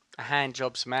 A hand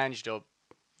job's a man's job.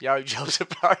 Yo, job's a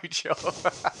blowjob.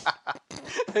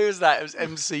 Who was that? It was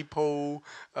MC Paul.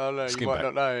 Oh no, you might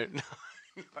not know. No,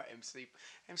 not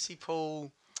MC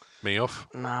Paul. Me off.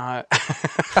 No, I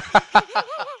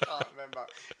can't remember.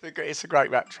 It's a great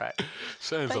rap track.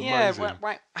 Sounds But amazing.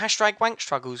 yeah, hashtag wank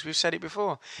struggles. We've said it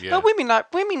before. Yeah. No,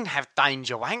 women have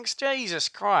danger wanks. Jesus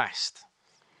Christ.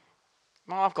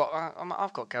 Well, I've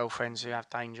got girlfriends who have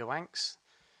danger wanks.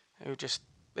 Who just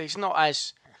it's not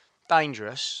as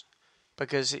dangerous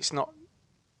because it's not.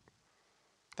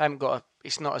 They haven't got.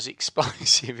 It's not as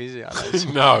explosive, is it?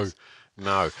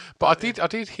 No. But I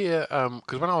did hear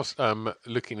because when I was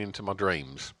looking into my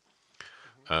dreams,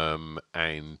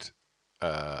 and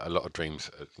a lot of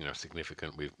dreams,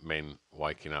 significant with men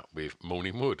waking up with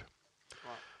morning wood.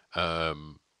 Right.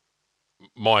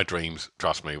 My dreams,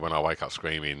 trust me, when I wake up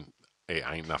screaming, it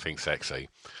ain't nothing sexy.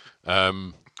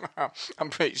 I'm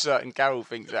pretty certain Carol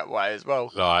thinks that way as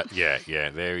well. Yeah,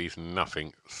 there is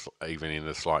nothing even in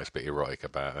the slightest bit erotic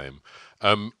about them.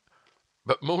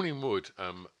 But morning wood,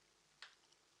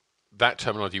 that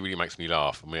terminology really makes me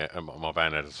laugh. My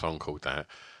band had a song called that.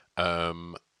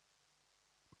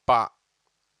 But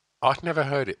I'd never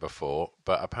heard it before.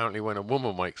 But apparently when a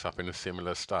woman wakes up in a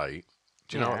similar state,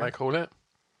 do you know what they call it?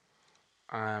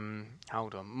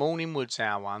 Hold on. Morning wood's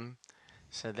our one.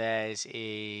 So theirs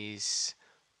is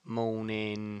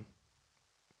morning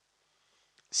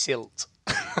silt.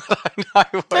 I don't know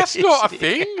what That's not a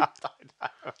thing. I don't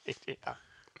know.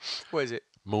 What is it?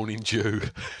 Morning dew.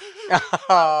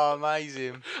 Oh,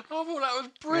 amazing. I thought that was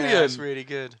brilliant. Yeah, that's really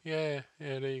good. Yeah,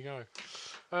 there you go.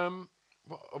 That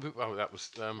was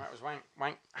That was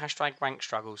wank. Hashtag wank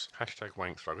struggles. hashtag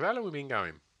wank struggle. How long have we been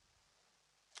going?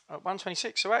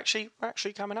 126. So we're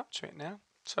actually coming up to it now.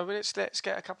 So let's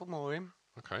get a couple more in.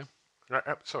 Okay.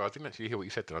 Sorry, I didn't actually hear what you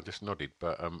said then. I just nodded.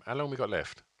 But how long we got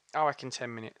left? I reckon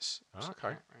 10 minutes. Oh,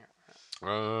 okay.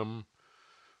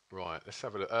 Right, let's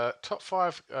have a look. Top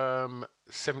 5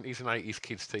 70s and 80s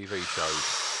kids TV shows.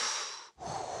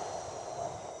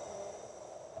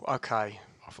 Okay.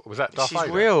 Was that This Darth is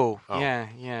Vader? real. Oh.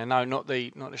 Yeah. No, not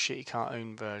the shitty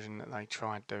cartoon version that they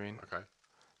tried doing. Okay.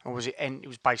 Or was it? It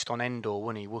was based on Endor,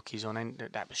 wasn't he? Wookiees on Endor.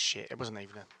 That was shit. It wasn't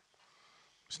even a.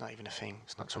 It's not even a thing.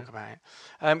 Let's not talk about it.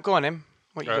 Go on then.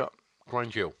 What you got?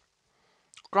 Grange Hill.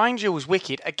 Grange Hill was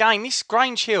wicked. Again, this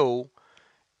Grange Hill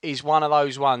is one of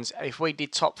those ones. If we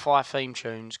did top 5 theme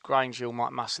tunes, Grange Hill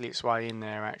might muscle its way in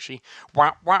there. Actually.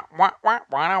 That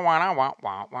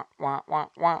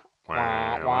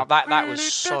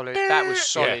was solid. That was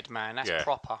solid, man. That's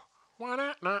proper.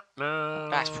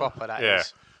 That's proper. That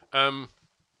is.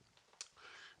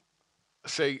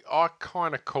 See, I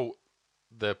kind of caught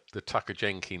the Tucker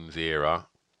Jenkins era.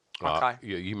 Okay.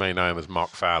 You may know him as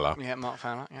Mark Fowler. Yeah, Mark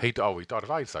Fowler. Yeah. He died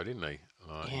of AIDS, though, didn't he?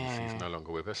 He's no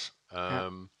longer with us.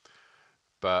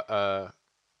 But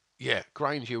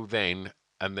Grange Hill then,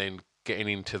 and then getting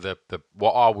into the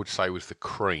what I would say was the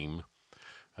cream,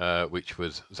 which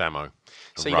was Zamo.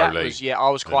 See, that was I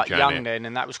was quite young then,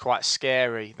 and that was quite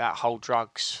scary. That whole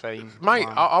drugs theme, mate.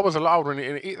 I was a lot older,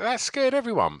 and that scared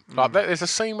everyone. Like there's a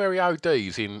scene where he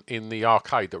ODs in the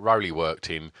arcade that Rowley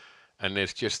worked in, and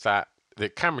there's just that the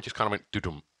camera just kind of went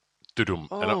dudum, dudum,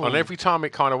 and every time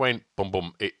it kind of went boom,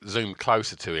 boom, it zoomed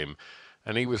closer to him,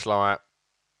 and he was like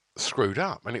screwed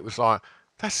up, and it was like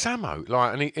that's Samo,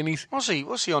 like, and he's was he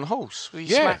on horse? Was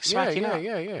he smacking up?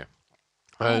 Yeah.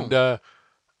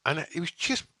 And it was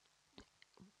just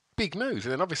big news.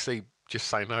 And then obviously Just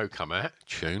Say No come out,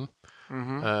 tune.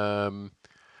 Mm-hmm.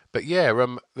 But yeah,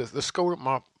 the school that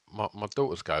my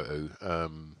daughters go to...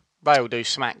 they all do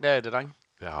smack there, do they?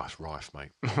 Yeah, it's rife, mate.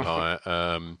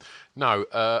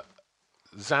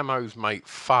 Zamo's mate,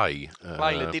 Faye...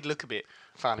 Layla did look a bit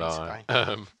funny today.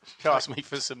 She asked me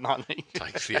for some money.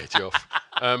 Takes the edge off.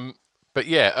 But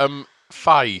yeah...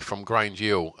 Faye from Grange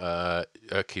Hill, her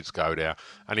kids go there,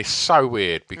 and it's so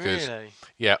weird because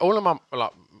all the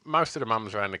most of the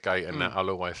mums around the gate and that I'll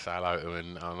always say hello to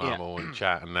and and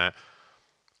chat and that.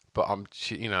 But when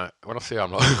I see her,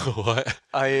 I'm like, what?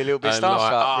 Oh, you're a little bit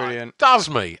starstruck. Brilliant. Does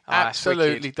me,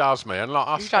 absolutely does me. And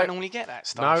like, you don't normally get that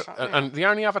starstruck. No, and the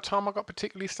only other time I got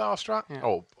particularly starstruck,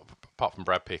 apart from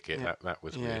Brad Pickett, that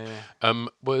was weird.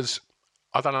 Was.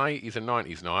 I done an 80s and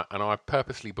 90s night, and I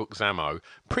purposely booked Zamo,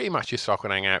 pretty much just so I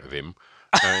could hang out with him.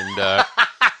 And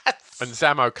and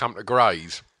Zamo come to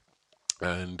Grays,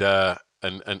 and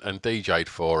DJ'd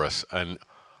for us, and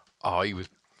he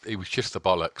was just the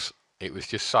bollocks. It was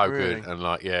just so good, and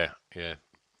like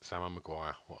Zamo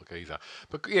Maguire, what a geezer.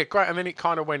 But yeah, great. And then it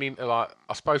kind of went into like,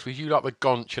 I suppose, was you like the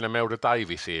Gonch and Imelda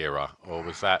Davis era, or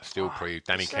was that still pre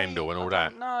Danny Kendall and all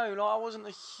that? No, I wasn't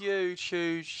a huge.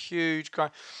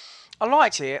 I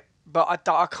liked it. But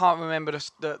I can't remember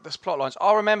the plot lines.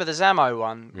 I remember the Zamo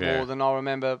one Yeah. more than I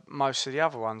remember most of the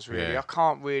other ones, really. Yeah. I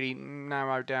can't really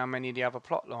narrow down many of the other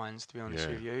plot lines, to be honest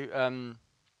Yeah. with you.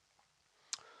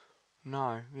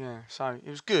 No, yeah. So it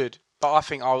was good. But I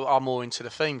think I'm more into the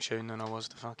theme tune than I was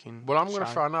the fucking Well, I'm going to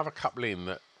show. throw another couple in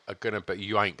that are going to, but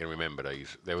you ain't going to remember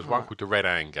these. There was one called the Red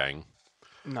Hand Gang,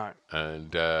 No.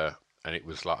 and it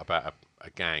was like about a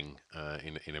gang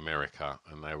in America,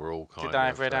 and they were all kind of. Did they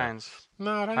have red hands?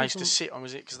 No, They used to sit on.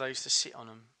 Was it because they used to sit on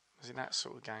them? Was it that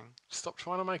sort of gang? Stop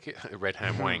trying to make it a Red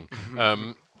Hand Wang.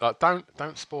 Like,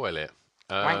 don't spoil it.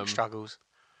 Wank struggles.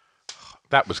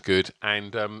 That was good,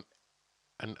 and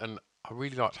I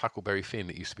really liked Huckleberry Finn.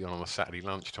 That used to be on a Saturday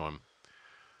lunchtime.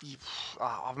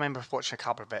 I remember watching a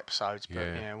couple of episodes, but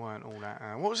Yeah. it weren't all that.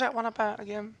 What was that one about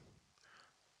again?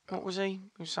 What was he? He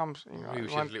was some He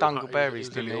was one just a little- dungleberries, he was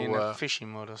a didn't he, in little, a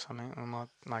fishing rod or something? Or am I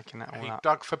making that all He up?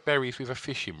 dug for berries with a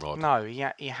fishing rod. No, he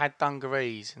had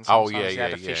dungarees, and Oh sometimes yeah, he yeah,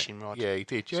 had a yeah. fishing rod. Yeah, he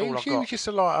did. That's Yeah, all I've he was got. just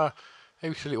he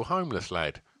was a little homeless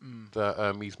lad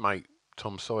that his mate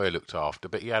Tom Sawyer looked after,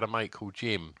 but he had a mate called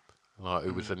Jim, like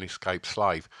who was an escaped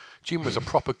slave. Jim was a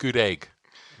proper good egg.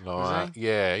 Like,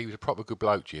 yeah, he was a proper good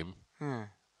bloke, Jim.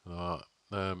 Like,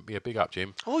 yeah, big up,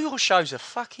 Jim. All your shows are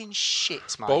fucking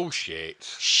shit, mate. Bullshit.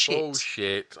 Shit.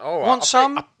 Bullshit. All right. Want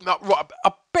some?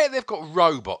 I bet they've got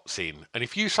robots in, and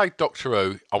if you say Doctor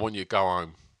Who, I want you to go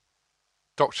home.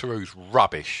 Doctor Who's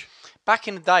rubbish. Back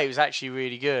in the day, it was actually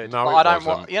really good. No, but it I don't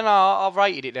wasn't. want. You know, I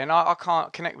rated it then. I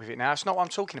can't connect with it now. It's not what I'm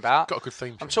talking about. Got a good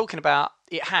theme. I'm tune. talking about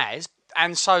it has,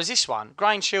 and so is this one.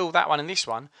 Grange Hill, that one, and this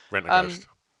one. Rent a Ghost.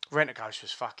 Rent a Ghost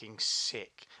was fucking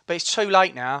sick. But it's too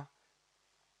late now.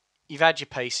 You've had your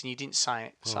piece and you didn't say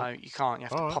it, so you can't. You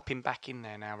have to pop him back in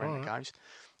there now, Rent a Ghost.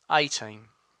 18.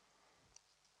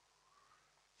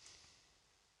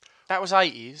 That was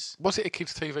 80s. Was it a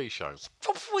kids' TV show?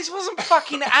 It wasn't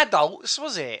fucking adults,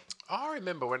 was it? I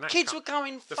remember when that Kids were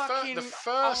going the fucking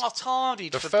first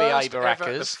retarded the for first behaviour ever,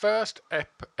 hackers. the first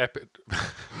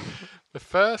the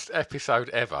first episode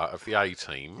ever of the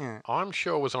A-Team, I'm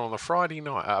sure was on a Friday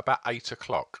night at about 8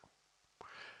 o'clock.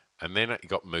 And then it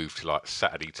got moved to like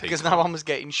Saturday tea Because time. no one was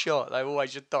getting shot. They were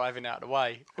always just diving out of the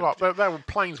way. Like,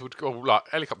 planes would go, like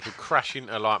helicopters would crash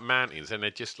into like mountains, and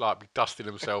they'd just like be dusting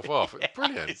themselves off. It was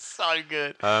brilliant. It's so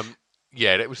good.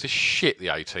 Yeah, that was the shit. The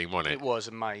A-Team, wasn't it? It was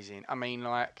amazing. I mean,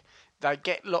 like, they'd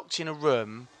get locked in a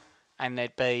room and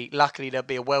luckily there'd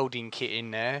be a welding kit in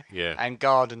there Yeah. and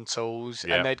garden tools,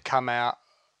 Yeah. and they'd come out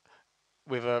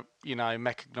with a, in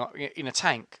a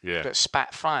tank Yeah. that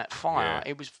spat fire. Yeah.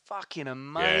 It was fucking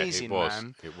amazing, yeah, it was.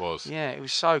 man. It was. Yeah, it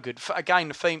was so good.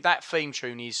 Again, that theme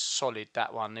tune is solid,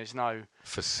 that one. There's no...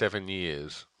 For 7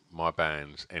 years, my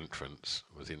band's entrance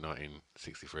was in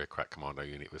 1963. A crack commando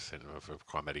unit was sent for a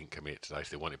crime they didn't commit today. So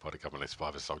they wanted by the government. They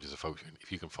survived as soldiers of fortune.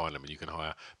 If you can find them and you can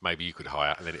hire, maybe you could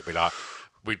hire. And then it'd be like,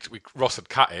 Ross would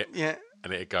cut it. Yeah.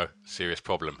 And it'd go, serious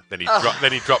problem. Then he'd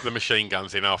drop the machine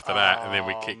guns in after that, and then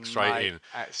we'd kick straight mate, in.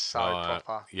 That's so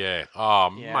proper. Yeah.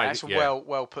 Oh, Yeah, mate. that's a yeah.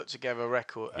 well put together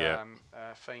record Yeah.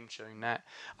 theme tune. That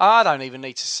I don't even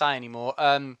need to say anymore.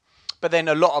 But then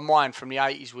a lot of mine from the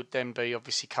 80s would then be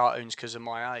obviously cartoons because of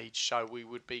my age. So we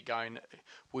would be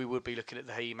looking at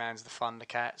the He-Mans, the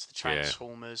Thundercats, the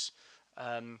Transformers,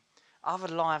 other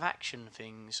live action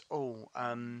things.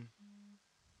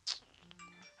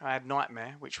 I had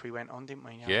Nightmare, which we went on, didn't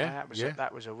we? Yeah,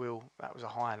 that was a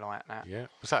highlight. That. Yeah.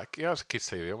 Was that was a kids'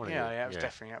 TV, wasn't it? Yeah, it was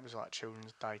definitely. That was like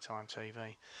children's daytime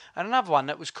TV. And another one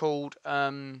that was called.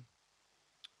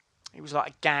 It was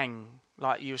like a gang,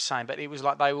 like you were saying, but it was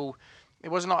like it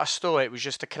wasn't like a story. It was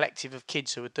just a collective of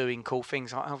kids who were doing cool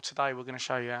things. Like, today we're going to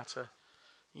show you how to,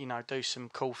 do some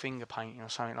cool finger painting or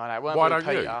something like that. Why don't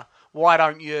you? Why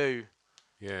don't you?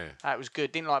 Yeah. That was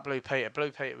good. Didn't like Blue Peter.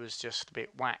 Blue Peter was just a bit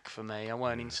whack for me. I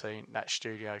weren't into that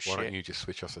studio shit. Why don't you just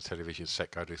switch off the television set,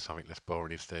 go do something less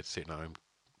boring instead, sitting at home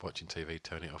watching TV,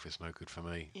 turn it off, it's no good for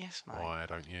me. Yes, mate. Why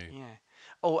don't you? Yeah.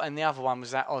 Oh, and the other one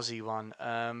was that Aussie one.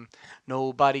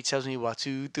 Nobody tells me what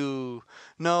to do.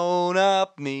 No,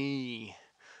 not me.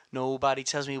 Nobody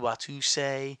tells me what to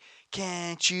say.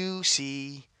 Can't you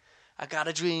see? I got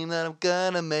a dream that I'm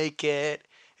gonna make it.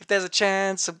 If there's a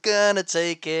chance, I'm gonna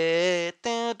take it.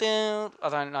 Dun, dun. I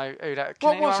don't know who that.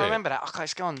 Can anyone remember that? Okay,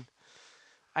 it's gone.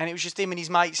 And it was just him and his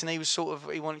mates, and he was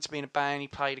he wanted to be in a band. He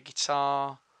played a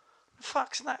guitar. The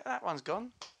fuck's that one's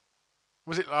gone.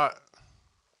 Was it like?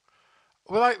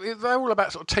 Well, they're all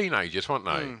about sort of teenagers, weren't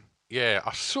they? Mm. Yeah,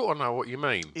 I sort of know what you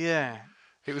mean. Yeah.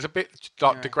 It was a bit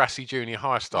like Degrassi Junior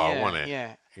High style, wasn't it?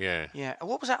 Yeah. Yeah. Yeah. And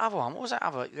what was that other one?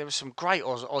 There was some great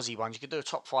Aussie ones. You could do a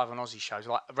top 5 on Aussie shows,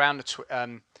 like Round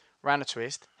the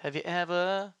Twist. Have you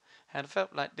ever And I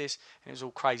felt like this, and it was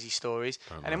all crazy stories.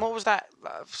 And then what was that?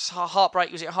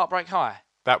 Heartbreak? Was it Heartbreak High?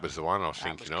 That was the one I was That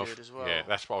thinking was of. good as well. Yeah,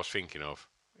 that's what I was thinking of.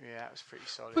 Yeah, that was pretty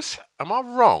solid. Am I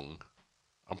wrong?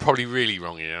 I'm probably really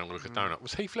wrong here. I'm going to look at Donut.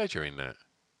 Was Heath Ledger in that?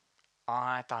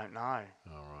 I don't know. All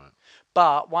right.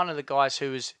 But one of the guys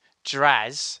who was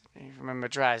Draz, you remember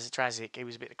Drazik, he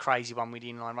was a bit the crazy one with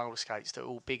the inline roller skates that were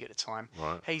all big at the time.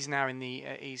 Right. He's now in the,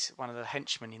 he's one of the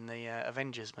henchmen in the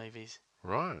Avengers movies.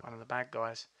 Right. One of the bad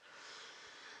guys.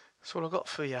 That's all I got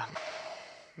for you.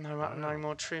 No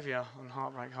more trivia on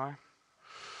Heartbreak High.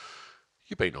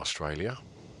 You beat Australia.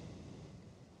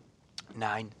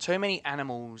 9. Too many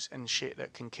animals and shit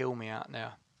that can kill me out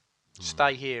there.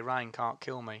 Stay here, rain can't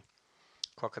kill me.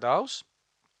 Crocodiles,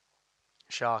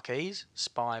 sharkies,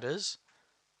 spiders,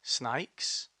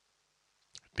 snakes,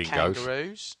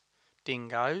 kangaroos,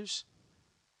 dingoes,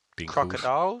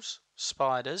 crocodiles,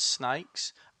 spiders,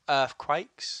 snakes,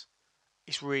 earthquakes.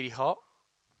 It's really hot.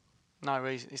 No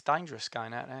reason. It's dangerous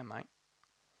going out there, mate.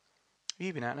 Have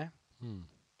you been out there?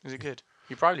 Is it good?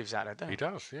 Your bro lives out there, don't he? He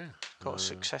does, yeah. Got a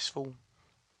successful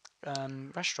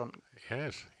restaurant. He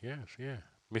has, yeah.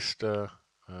 Mr.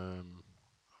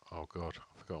 Oh, God,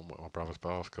 I've forgotten what my brother's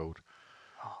bar's called.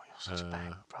 Oh, you're such a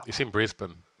bad brother. It's in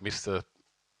Brisbane. Mr.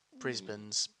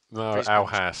 Brisbane's. Al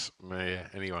Hass. Yeah,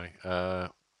 anyway.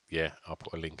 Yeah, I'll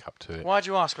put a link up to it. Why do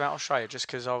you ask about Australia? Just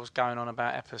because I was going on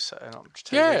about episode.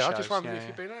 Yeah, I just wondered if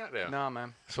you've been out there. No,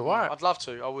 man. It's all right. I'd love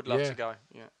to. I would love to go.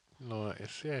 Yeah. No,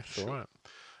 it's all right.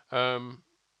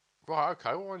 Right,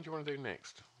 okay. What one do you want to do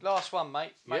next? Last one,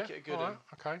 mate. Make it a good one.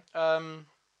 Right, okay.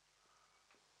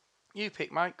 You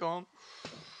pick, mate. Go on.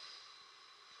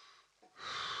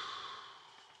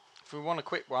 If we want a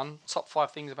quick one, top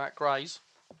 5 things about greys.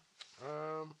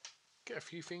 Get a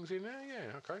few things in there.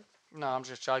 Yeah, okay. No, I'm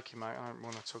just joking, mate. I don't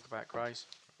want to talk about greys.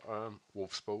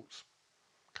 Wolf Sports.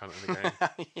 Cunt of the game.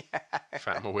 Yeah.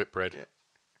 Fatima Whitbread. Yeah.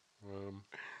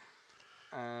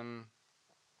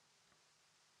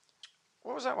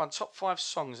 What was that one? Top 5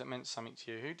 songs that meant something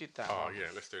to you. Who did that? Oh, one?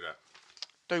 yeah, let's do that.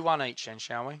 Do one each then,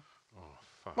 shall we? Oh,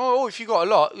 fuck. Well, if you got a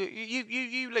lot,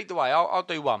 you lead the way. I'll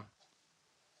do one.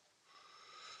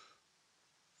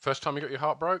 First time you got your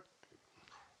heart broke?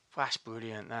 That's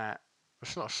brilliant. That.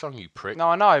 It's not a song, you prick. No,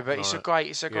 I know, but No, it's a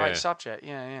great subject.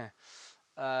 Yeah.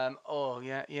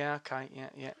 Okay,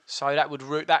 yeah. So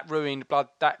that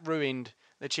ruined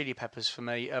the Chili Peppers for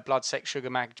me. Blood, Sex,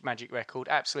 Sugar, Magic record.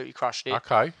 Absolutely crushed it.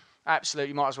 Okay.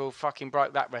 Absolutely, might as well fucking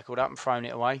broke that record up and thrown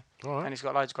it away. All right. And it's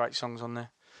got loads of great songs on there.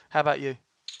 How about you?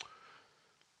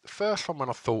 The first one when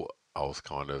I thought I was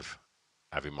kind of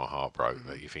having my heart broke,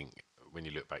 that you think, when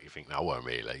you look back, you think, no, I weren't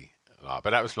really.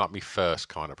 But that was like my first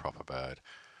kind of proper bird.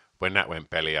 When that went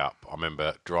belly up, I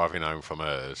remember driving home from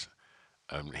hers,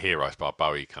 Heroes by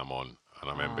Bowie come on,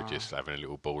 and I remember just having a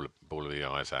little ball of the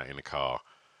eyes out in the car.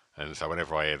 And so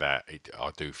whenever I hear that,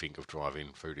 I do think of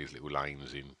driving through these little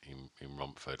lanes in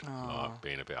Romford, like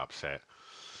being a bit upset.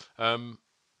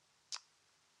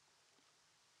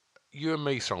 You and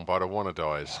Me song by the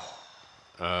Wannadies.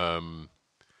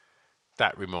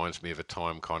 That reminds me of a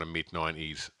time kind of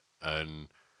mid-90s, and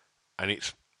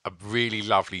it's a really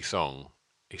lovely song.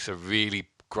 It's a really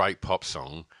great pop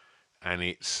song, and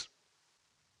it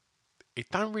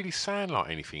don't really sound like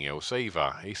anything else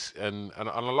either. And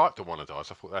I like the Wannadies.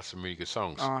 I thought that's some really good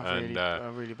songs. I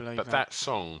really believe but that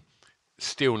song,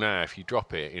 still now, if you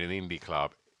drop it in an indie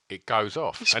club, it goes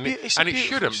off. It's and a it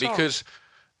shouldn't, song. because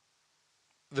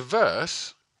the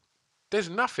verse, there's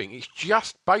nothing. It's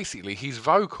just basically his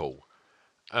vocal.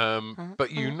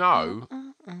 But you know,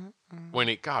 when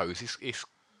it goes, it's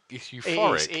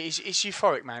euphoric. It's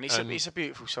euphoric, man. It's a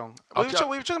beautiful song. We were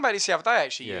talking about this the other day,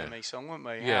 actually, You and Me song, weren't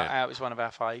we? Yeah. How it was one of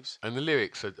our faves. And the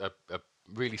lyrics are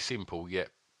really simple yet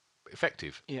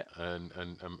effective. Yeah. And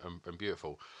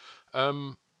beautiful.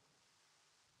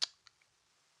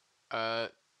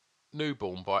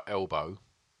 Newborn by Elbow.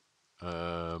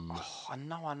 I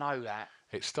know that.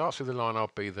 It starts with the line, "I'll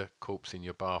be the corpse in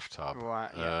your bathtub." Right,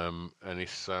 yeah. And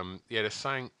it's there's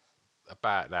something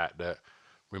about that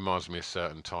reminds me of a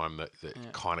certain time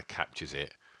that kind of captures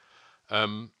it.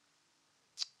 I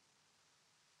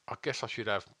guess I should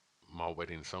have my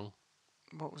wedding song.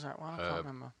 What was that one? I can't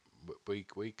remember.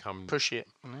 We come Push It.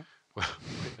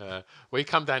 we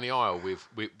come down the aisle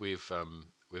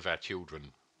with our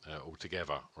children all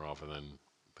together, rather than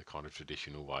the kind of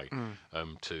traditional way,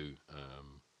 to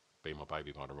Be My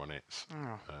Baby by the Ronettes,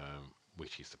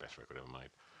 which is the best record ever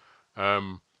made.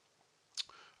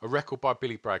 A record by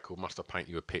Billy Bragg called "Must I Paint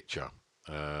You a Picture,"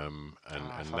 and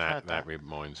that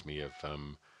reminds me of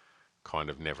kind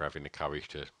of never having the courage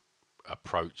to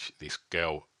approach this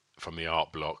girl from the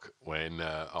art block when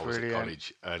I was Brilliant. at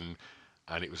college, and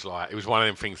it was one of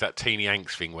them things, that teeny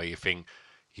angst thing where you think,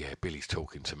 yeah, Billy's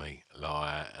talking to me,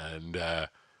 like, and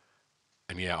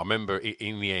yeah, I remember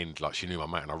in the end, like, she knew my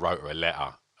mate, and I wrote her a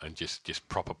letter and just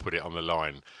proper put it on the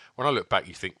line. When I look back,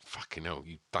 you think, fucking hell,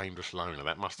 you dangerous loner.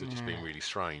 That must have just been really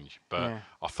strange. But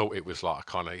I thought it was like a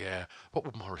kind of, what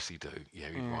would Morrissey do? Yeah,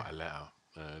 he'd write a letter.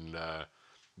 And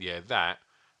that.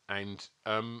 And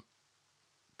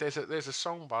there's a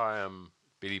song by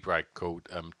Billy Bragg called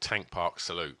Tank Park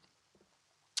Salute.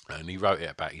 And he wrote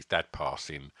it about his dad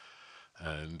passing.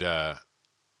 And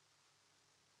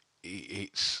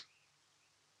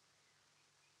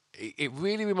it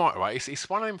really reminds me, right? It's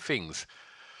one of them things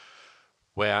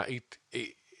where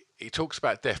he talks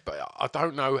about death, but I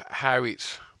don't know how he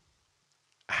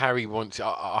wants it.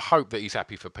 I hope that he's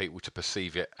happy for people to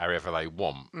perceive it however they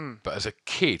want. But as a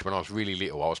kid, when I was really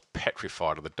little, I was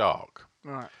petrified of the dark.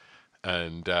 Right.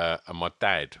 And my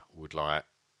dad would like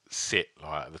sit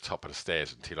like at the top of the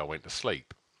stairs until I went to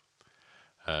sleep.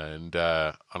 And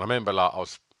I remember like I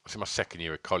was in my second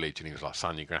year of college, and he was like,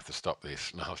 "Son, you're gonna have to stop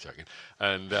this." No, I was joking.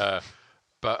 And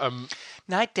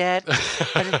Night, Dad.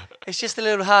 It's just a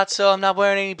little hot, so I'm not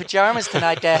wearing any pajamas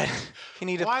tonight, Dad. You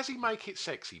need Why does he make it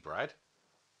sexy, Brad?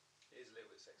 It is a little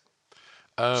bit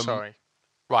sexy. Sorry.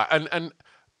 Right, and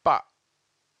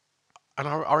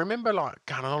I remember like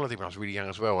going on holiday when I was really young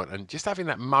as well, and just having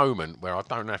that moment where I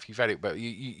don't know if you've had it, but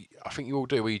I think you all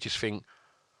do, where you just think,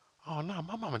 "Oh no,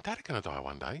 my mum and dad are gonna die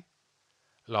one day."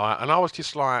 Like, and I was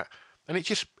just like, and it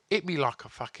just hit me like a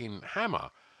fucking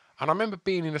hammer. And I remember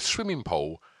being in a swimming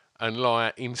pool and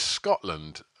like in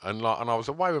Scotland, and I was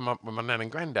away with my nan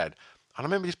and granddad, and I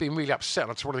remember just being really upset.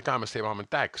 And I just wanted to go home and see my mum and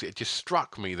dad, because it just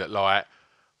struck me that like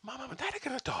my mum and dad are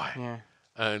gonna die. Yeah.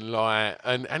 And like,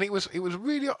 and it was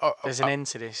really. There's an end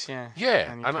to this, yeah.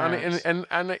 Yeah,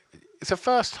 and it's the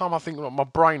first time I think like, my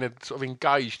brain had sort of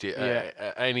engaged it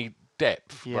at any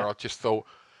depth, where I just thought,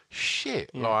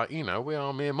 shit, like, you know, we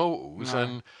are mere mortals.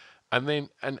 And then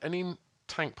in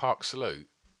Tank Park Salute,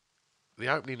 the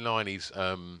opening line is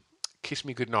kiss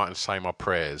me goodnight and say my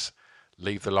prayers,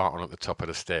 leave the light on at the top of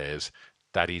the stairs,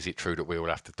 Daddy, is it true that we all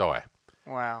have to die?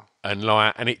 Wow. And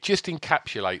like, and it just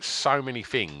encapsulates so many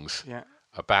things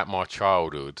about my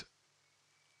childhood,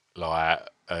 like,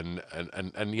 and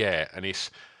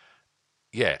it's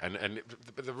and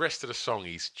the rest of the song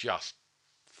is just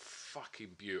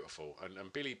fucking beautiful.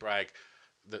 And Billy Bragg,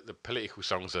 the political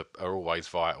songs are always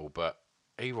vital, but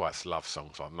he writes love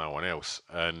songs like no one else.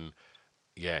 And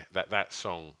that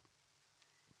song,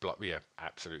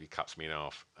 absolutely cuts me in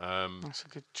half. That's a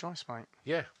good choice, mate.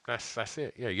 Yeah, that's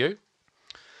it. Yeah, you?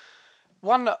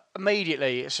 One that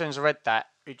immediately, as soon as I read that,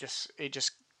 it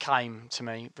just came to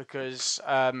me, because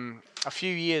a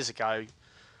few years ago,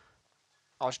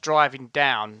 I was driving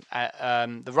down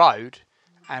the road,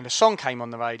 and a song came on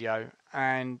the radio,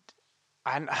 and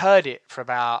I hadn't heard it for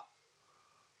about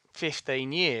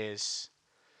 15 years.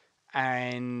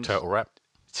 And Turtle Rap,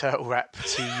 Turtle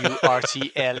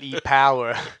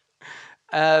power.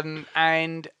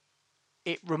 And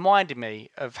it reminded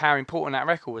me of how important that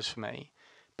record was for me.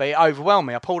 But it overwhelmed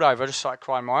me. I pulled over, I just started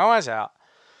crying my eyes out.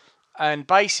 And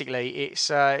basically, it's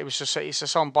a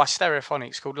song by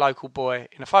Stereophonics called "Local Boy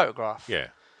in a Photograph." Yeah.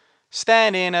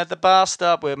 Standing at the bus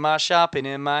stop with my shopping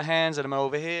in my hands, and I'm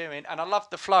over here, and I love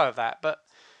the flow of that. But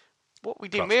what we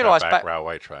didn't realise back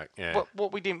railway track,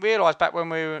 what we didn't realise back when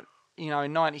we were,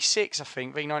 in '96, I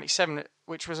think V97,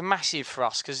 which was massive for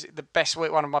us, because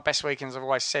one of my best weekends, I've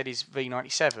always said, is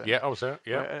V97. Yeah, I was there.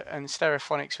 Yeah, and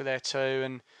Stereophonics were there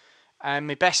too, and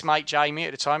my best mate Jamie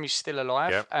at the time, who's still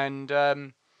alive,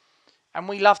 and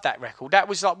we loved that record. That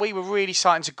was like, we were really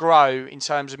starting to grow in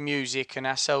terms of music and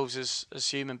ourselves as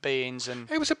human beings. And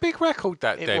it was a big record,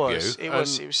 that debut. It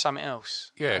was something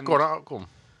else. Yeah, go on.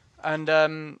 And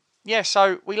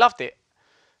so we loved it.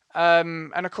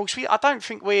 And of course, I don't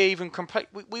think we even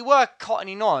we were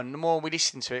cottoning on the more we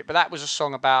listened to it, but that was a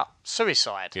song about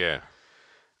suicide. Yeah.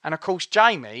 And of course,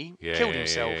 Jamie killed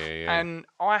himself, and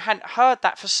I hadn't heard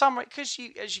that for some reason, because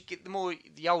as you get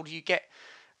the older you get,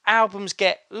 albums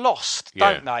get lost,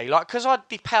 don't they? Like, because I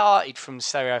departed from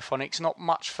Stereophonics not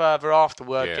much further after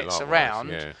word gets around.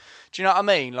 Yeah. Do you know what I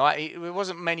mean? Like, it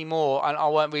wasn't many more, and I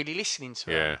weren't really listening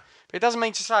to it. But it doesn't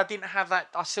mean to say I didn't have that.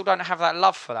 I still don't have that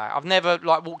love for that. I've never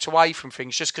walked away from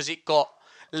things just because it got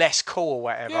less cool or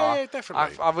whatever. Yeah,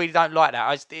 definitely. I really don't like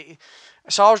that.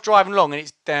 So I was driving along, and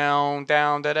it's down,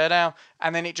 down, da da down,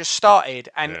 and then it just started,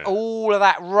 and all of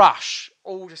that rush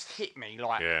all just hit me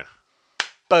like. Yeah.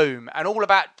 Boom, and all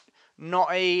about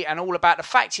Naughty, and all about the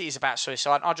fact it is about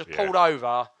suicide. I just pulled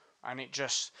over, and it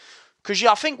just Because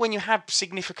I think when you have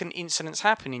significant incidents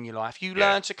happen in your life, you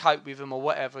learn to cope with them or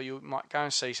whatever. You might go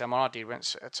and see someone. I did,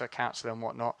 went to a counsellor and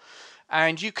whatnot.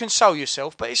 And you console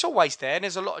yourself, but it's always there. And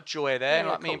there's a lot of joy there,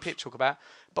 like me and Pip talk about.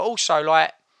 But also,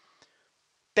 like,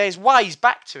 there's ways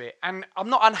back to it. And I'm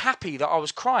not unhappy that I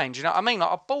was crying. Do you know what I mean?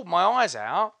 Like, I bawled my eyes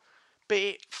out, but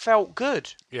it felt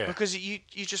good. Yeah. Because you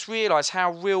just realise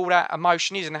how real that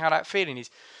emotion is and how that feeling is.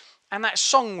 And that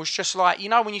song was just like, you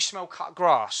know when you smell cut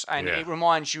grass and it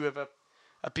reminds you of a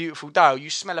beautiful day, or you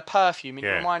smell a perfume and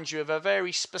it reminds you of a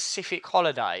very specific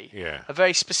holiday, a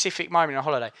very specific moment in a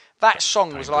holiday. That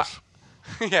song was like...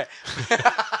 yeah.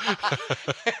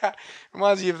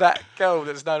 Reminds you of that girl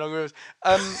that's no longer with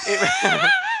us.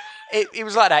 It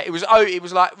was like that. It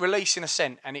was like releasing a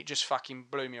scent, and it just fucking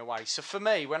blew me away. So for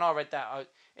me, when I read that,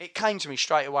 it came to me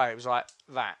straight away. It was like,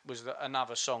 that was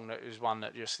another song that was one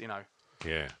that just,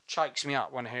 shakes me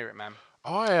up when I hear it, man.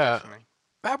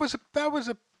 That was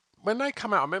a when they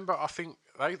come out. I remember. I think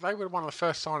they were one of the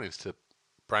first signings to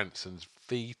Branson's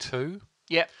V2.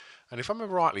 Yeah. And if I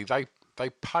remember rightly, they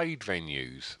paid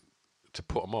venues to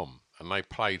put them on, and they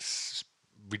played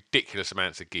ridiculous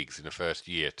amounts of gigs in the first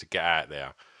year to get out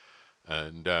there,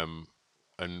 and that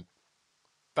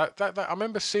I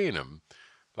remember seeing them.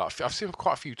 Like, I've seen them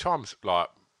quite a few times, like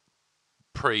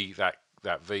pre that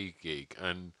V gig,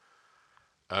 and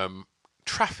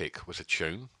Traffic was a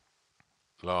tune,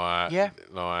 and really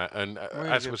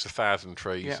as good. Was 1,000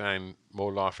 Trees and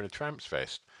More Life in a Tramps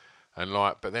Fest. And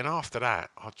but then after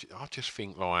that, I just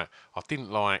think I didn't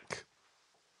like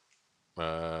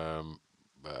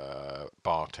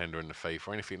Bartender and the Thief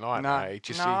or anything like that. It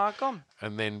just gone.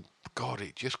 And then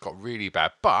it just got really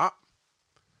bad. But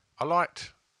I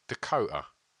liked Dakota.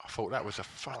 I thought that was a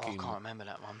fucking... I can't remember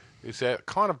that one. It's a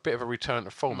kind of bit of a return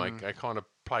to form. They kind of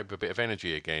played with a bit of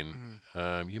energy again.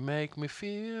 You make me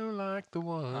feel like the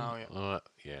one. Oh,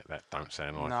 yeah. That don't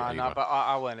sound like it either. No, but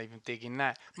I weren't even digging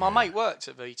that. My mate worked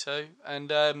at V2,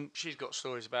 and she's got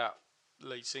stories about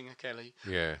lead singer Kelly.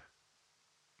 Yeah.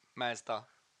 Mazda.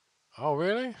 Oh,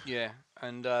 really? Yeah,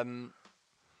 and...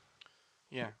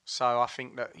 so I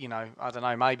think that, I don't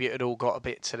know, maybe it had all got a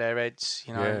bit to their heads.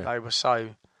 They were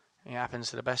so... It happens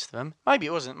to the best of them. Maybe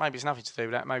it wasn't. Maybe it's nothing to do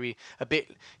with that. Maybe a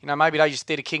bit, maybe they just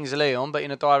did a Kings of Leon, but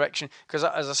in a direction. Because,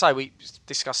 as I say, we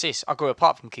discussed this. I grew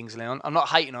apart from Kings of Leon. I'm not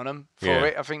hating on them for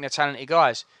it. I think they're talented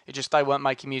guys. It just, they weren't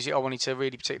making music I wanted to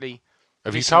really particularly.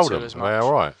 Have you told them? Are they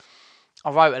all right? I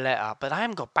wrote a letter, but they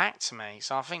haven't got back to me.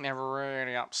 So I think they're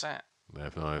really upset.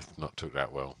 They've not took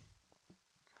that well.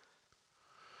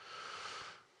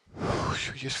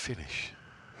 Should we just finish?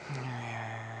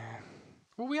 Yeah.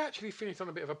 Well, we actually finished on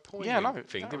a bit of a poignant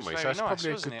thing, didn't we? So it's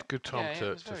probably a good time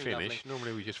to finish. Lovely.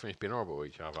 Normally we just finish being horrible with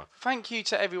each other. Thank you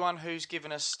to everyone who's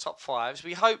given us top fives.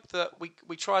 We hope that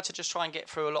we tried to just try and get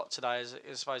through a lot today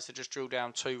as opposed to just drill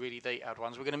down two really detailed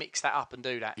ones. We're going to mix that up and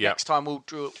do that. Yep.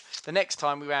 The next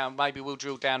time we round, maybe we'll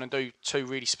drill down and do two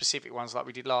really specific ones like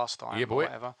we did last time. Yeah, boy. Or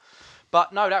whatever.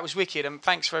 But no, that was wicked, and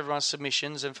thanks for everyone's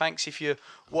submissions, and thanks if you're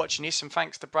watching this, and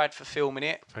thanks to Brad for filming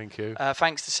it. Thank you.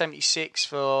 Thanks to 76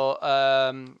 for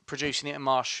producing it and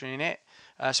mastering it,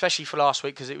 especially for last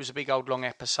week because it was a big old long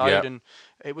episode, and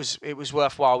it was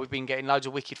worthwhile. We've been getting loads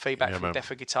of wicked feedback from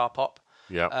Defo Guitar Pop.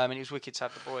 Yeah. And it was wicked to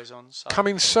have the boys on. So.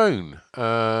 Coming soon.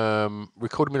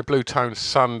 Recording in a Blue Tone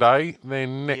Sunday.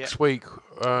 Then next week.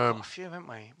 A few, haven't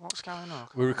we? What's going on?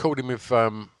 We're recording with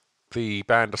the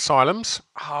band Asylums.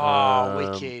 Oh,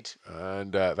 wicked!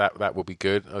 And that will be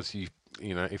good. As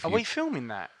if are we filming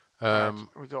that?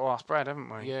 We've got to ask Brad,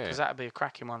 haven't we? Yeah, because that'd be a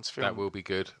cracking one to film. That will be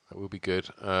good.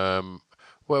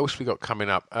 What else we got coming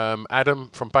up? Adam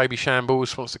from Baby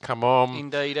Shambles wants to come on.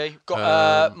 Indeed,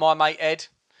 got my mate Ed.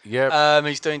 Yeah,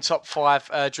 he's doing top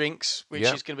 5 drinks, which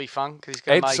is going to be fun because he's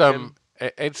going to make them.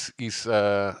 Ed's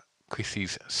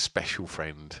Chrissy's special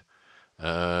friend.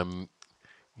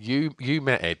 You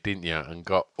met Ed, didn't you? And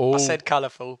got all... I said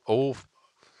colourful. All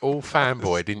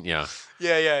fanboy, didn't you?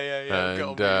 Yeah. And,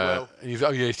 got on really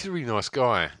well. He's a really nice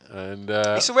guy. And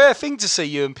it's a rare thing to see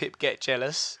you and Pip get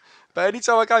jealous. But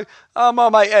anytime I go, oh, my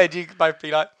mate Ed, you can both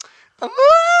be like,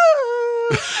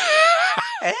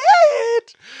 Ed!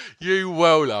 You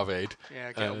well love Ed. Yeah,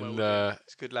 I get on well with him.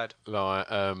 He's a good lad.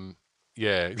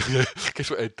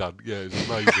 Guess what Ed done? Yeah, it was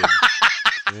amazing.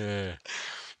 Yeah.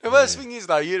 The worst thing is,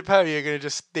 though, apparently you're going to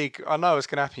just dig... I know what's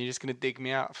going to happen. You're just going to dig me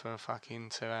out for fucking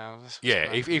 2 hours.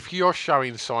 Yeah, if you're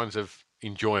showing signs of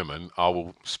enjoyment, I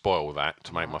will spoil that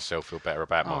to make myself feel better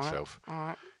about myself. All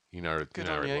right. You know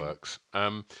how it works.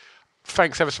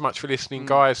 Thanks ever so much for listening,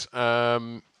 guys.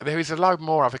 There is a load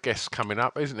more other guests coming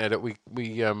up, isn't there, that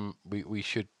we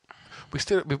should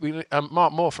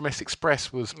Mark Moore from S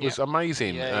Express was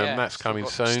amazing. That's coming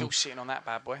soon. Still sitting on that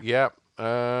bad boy. Yeah.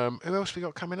 Who else we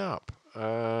got coming up?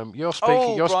 You're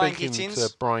speaking to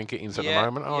Brian Gittins at the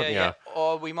moment, aren't you? Yeah.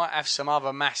 Or we might have some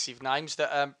other massive names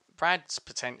that Brad's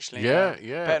potentially. Yeah.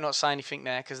 Better not say anything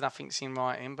there because nothing's in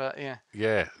writing. But yeah.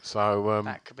 Yeah. So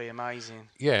that could be amazing.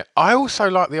 Yeah. I also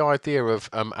like the idea of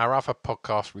our other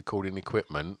podcast recording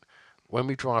equipment. When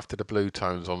we drive to the Blue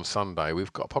Tones on Sunday,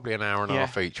 we've got probably an hour and a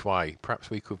half each way. Perhaps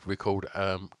we could record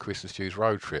Chris and Stu's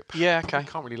road trip. Yeah, okay. We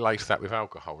can't really lace that with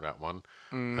alcohol, that one.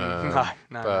 No.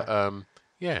 But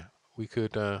yeah, we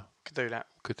could do that.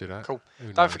 Could do that. Cool.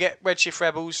 Don't forget Redshift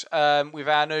Rebels with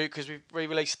our new, because we've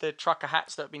re-released the trucker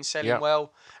hats that have been selling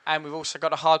well, and we've also got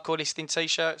the hardcore listing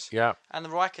t-shirts. Yeah. And the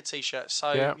Riker t-shirts.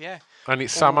 So yeah. And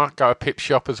it's summer. Go to Pip's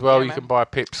shop as well. You can buy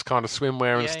Pip's kind of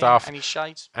swimwear and stuff. And his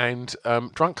shades. And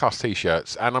Drunkcast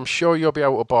t-shirts. And I'm sure you'll be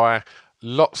able to buy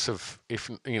lots of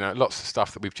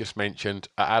stuff that we've just mentioned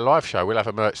at our live show. We'll have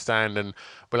a merch stand and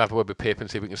we'll have a word with Pip and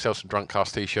see if we can sell some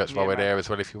Drunkcast t-shirts while we're there as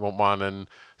well if you want one, and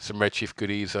some Redshift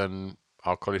goodies and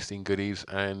alcohol listing goodies.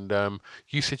 And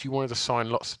you said you wanted to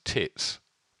sign lots of tits.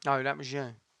 No, that was you.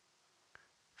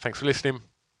 Thanks for listening.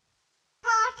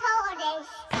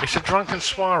 It's a drunken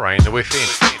soiree in the within.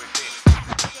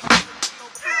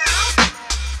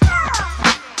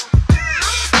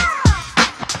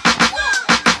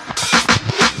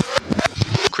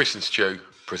 Chris and Stu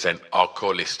present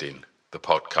Hardcore Listing, the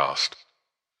podcast.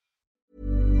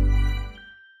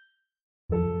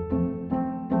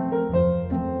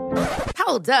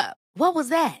 Hold up. What was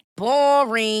that?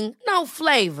 Boring. No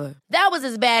flavor. That was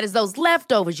as bad as those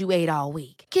leftovers you ate all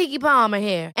week. Keke Palmer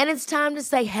here, and it's time to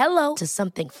say hello to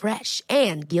something fresh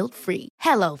and guilt-free.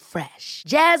 Hello Fresh.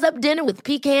 Jazz up dinner with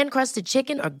pecan-crusted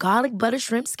chicken or garlic butter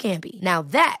shrimp scampi. Now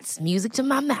that's music to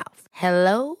my mouth.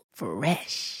 Hello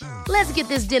Fresh. Let's get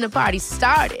this dinner party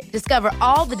started. Discover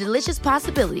all the delicious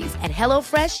possibilities at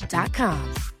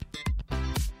HelloFresh.com.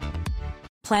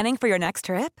 Planning for your next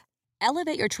trip?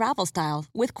 Elevate your travel style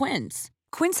with Quince.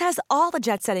 Quince has all the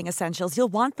jet-setting essentials you'll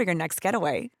want for your next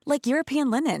getaway, like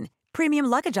European linen, premium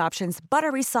luggage options,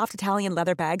 buttery soft Italian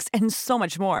leather bags, and so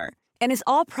much more. And is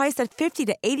all priced at 50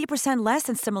 to 80% less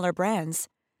than similar brands.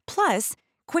 Plus,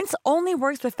 Quince only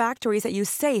works with factories that use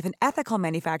safe and ethical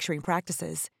manufacturing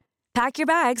practices. Pack your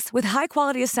bags with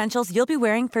high-quality essentials you'll be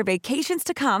wearing for vacations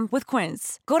to come with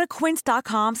Quince. Go to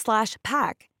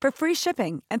quince.com/pack for free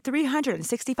shipping and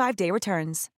 365-day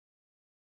returns.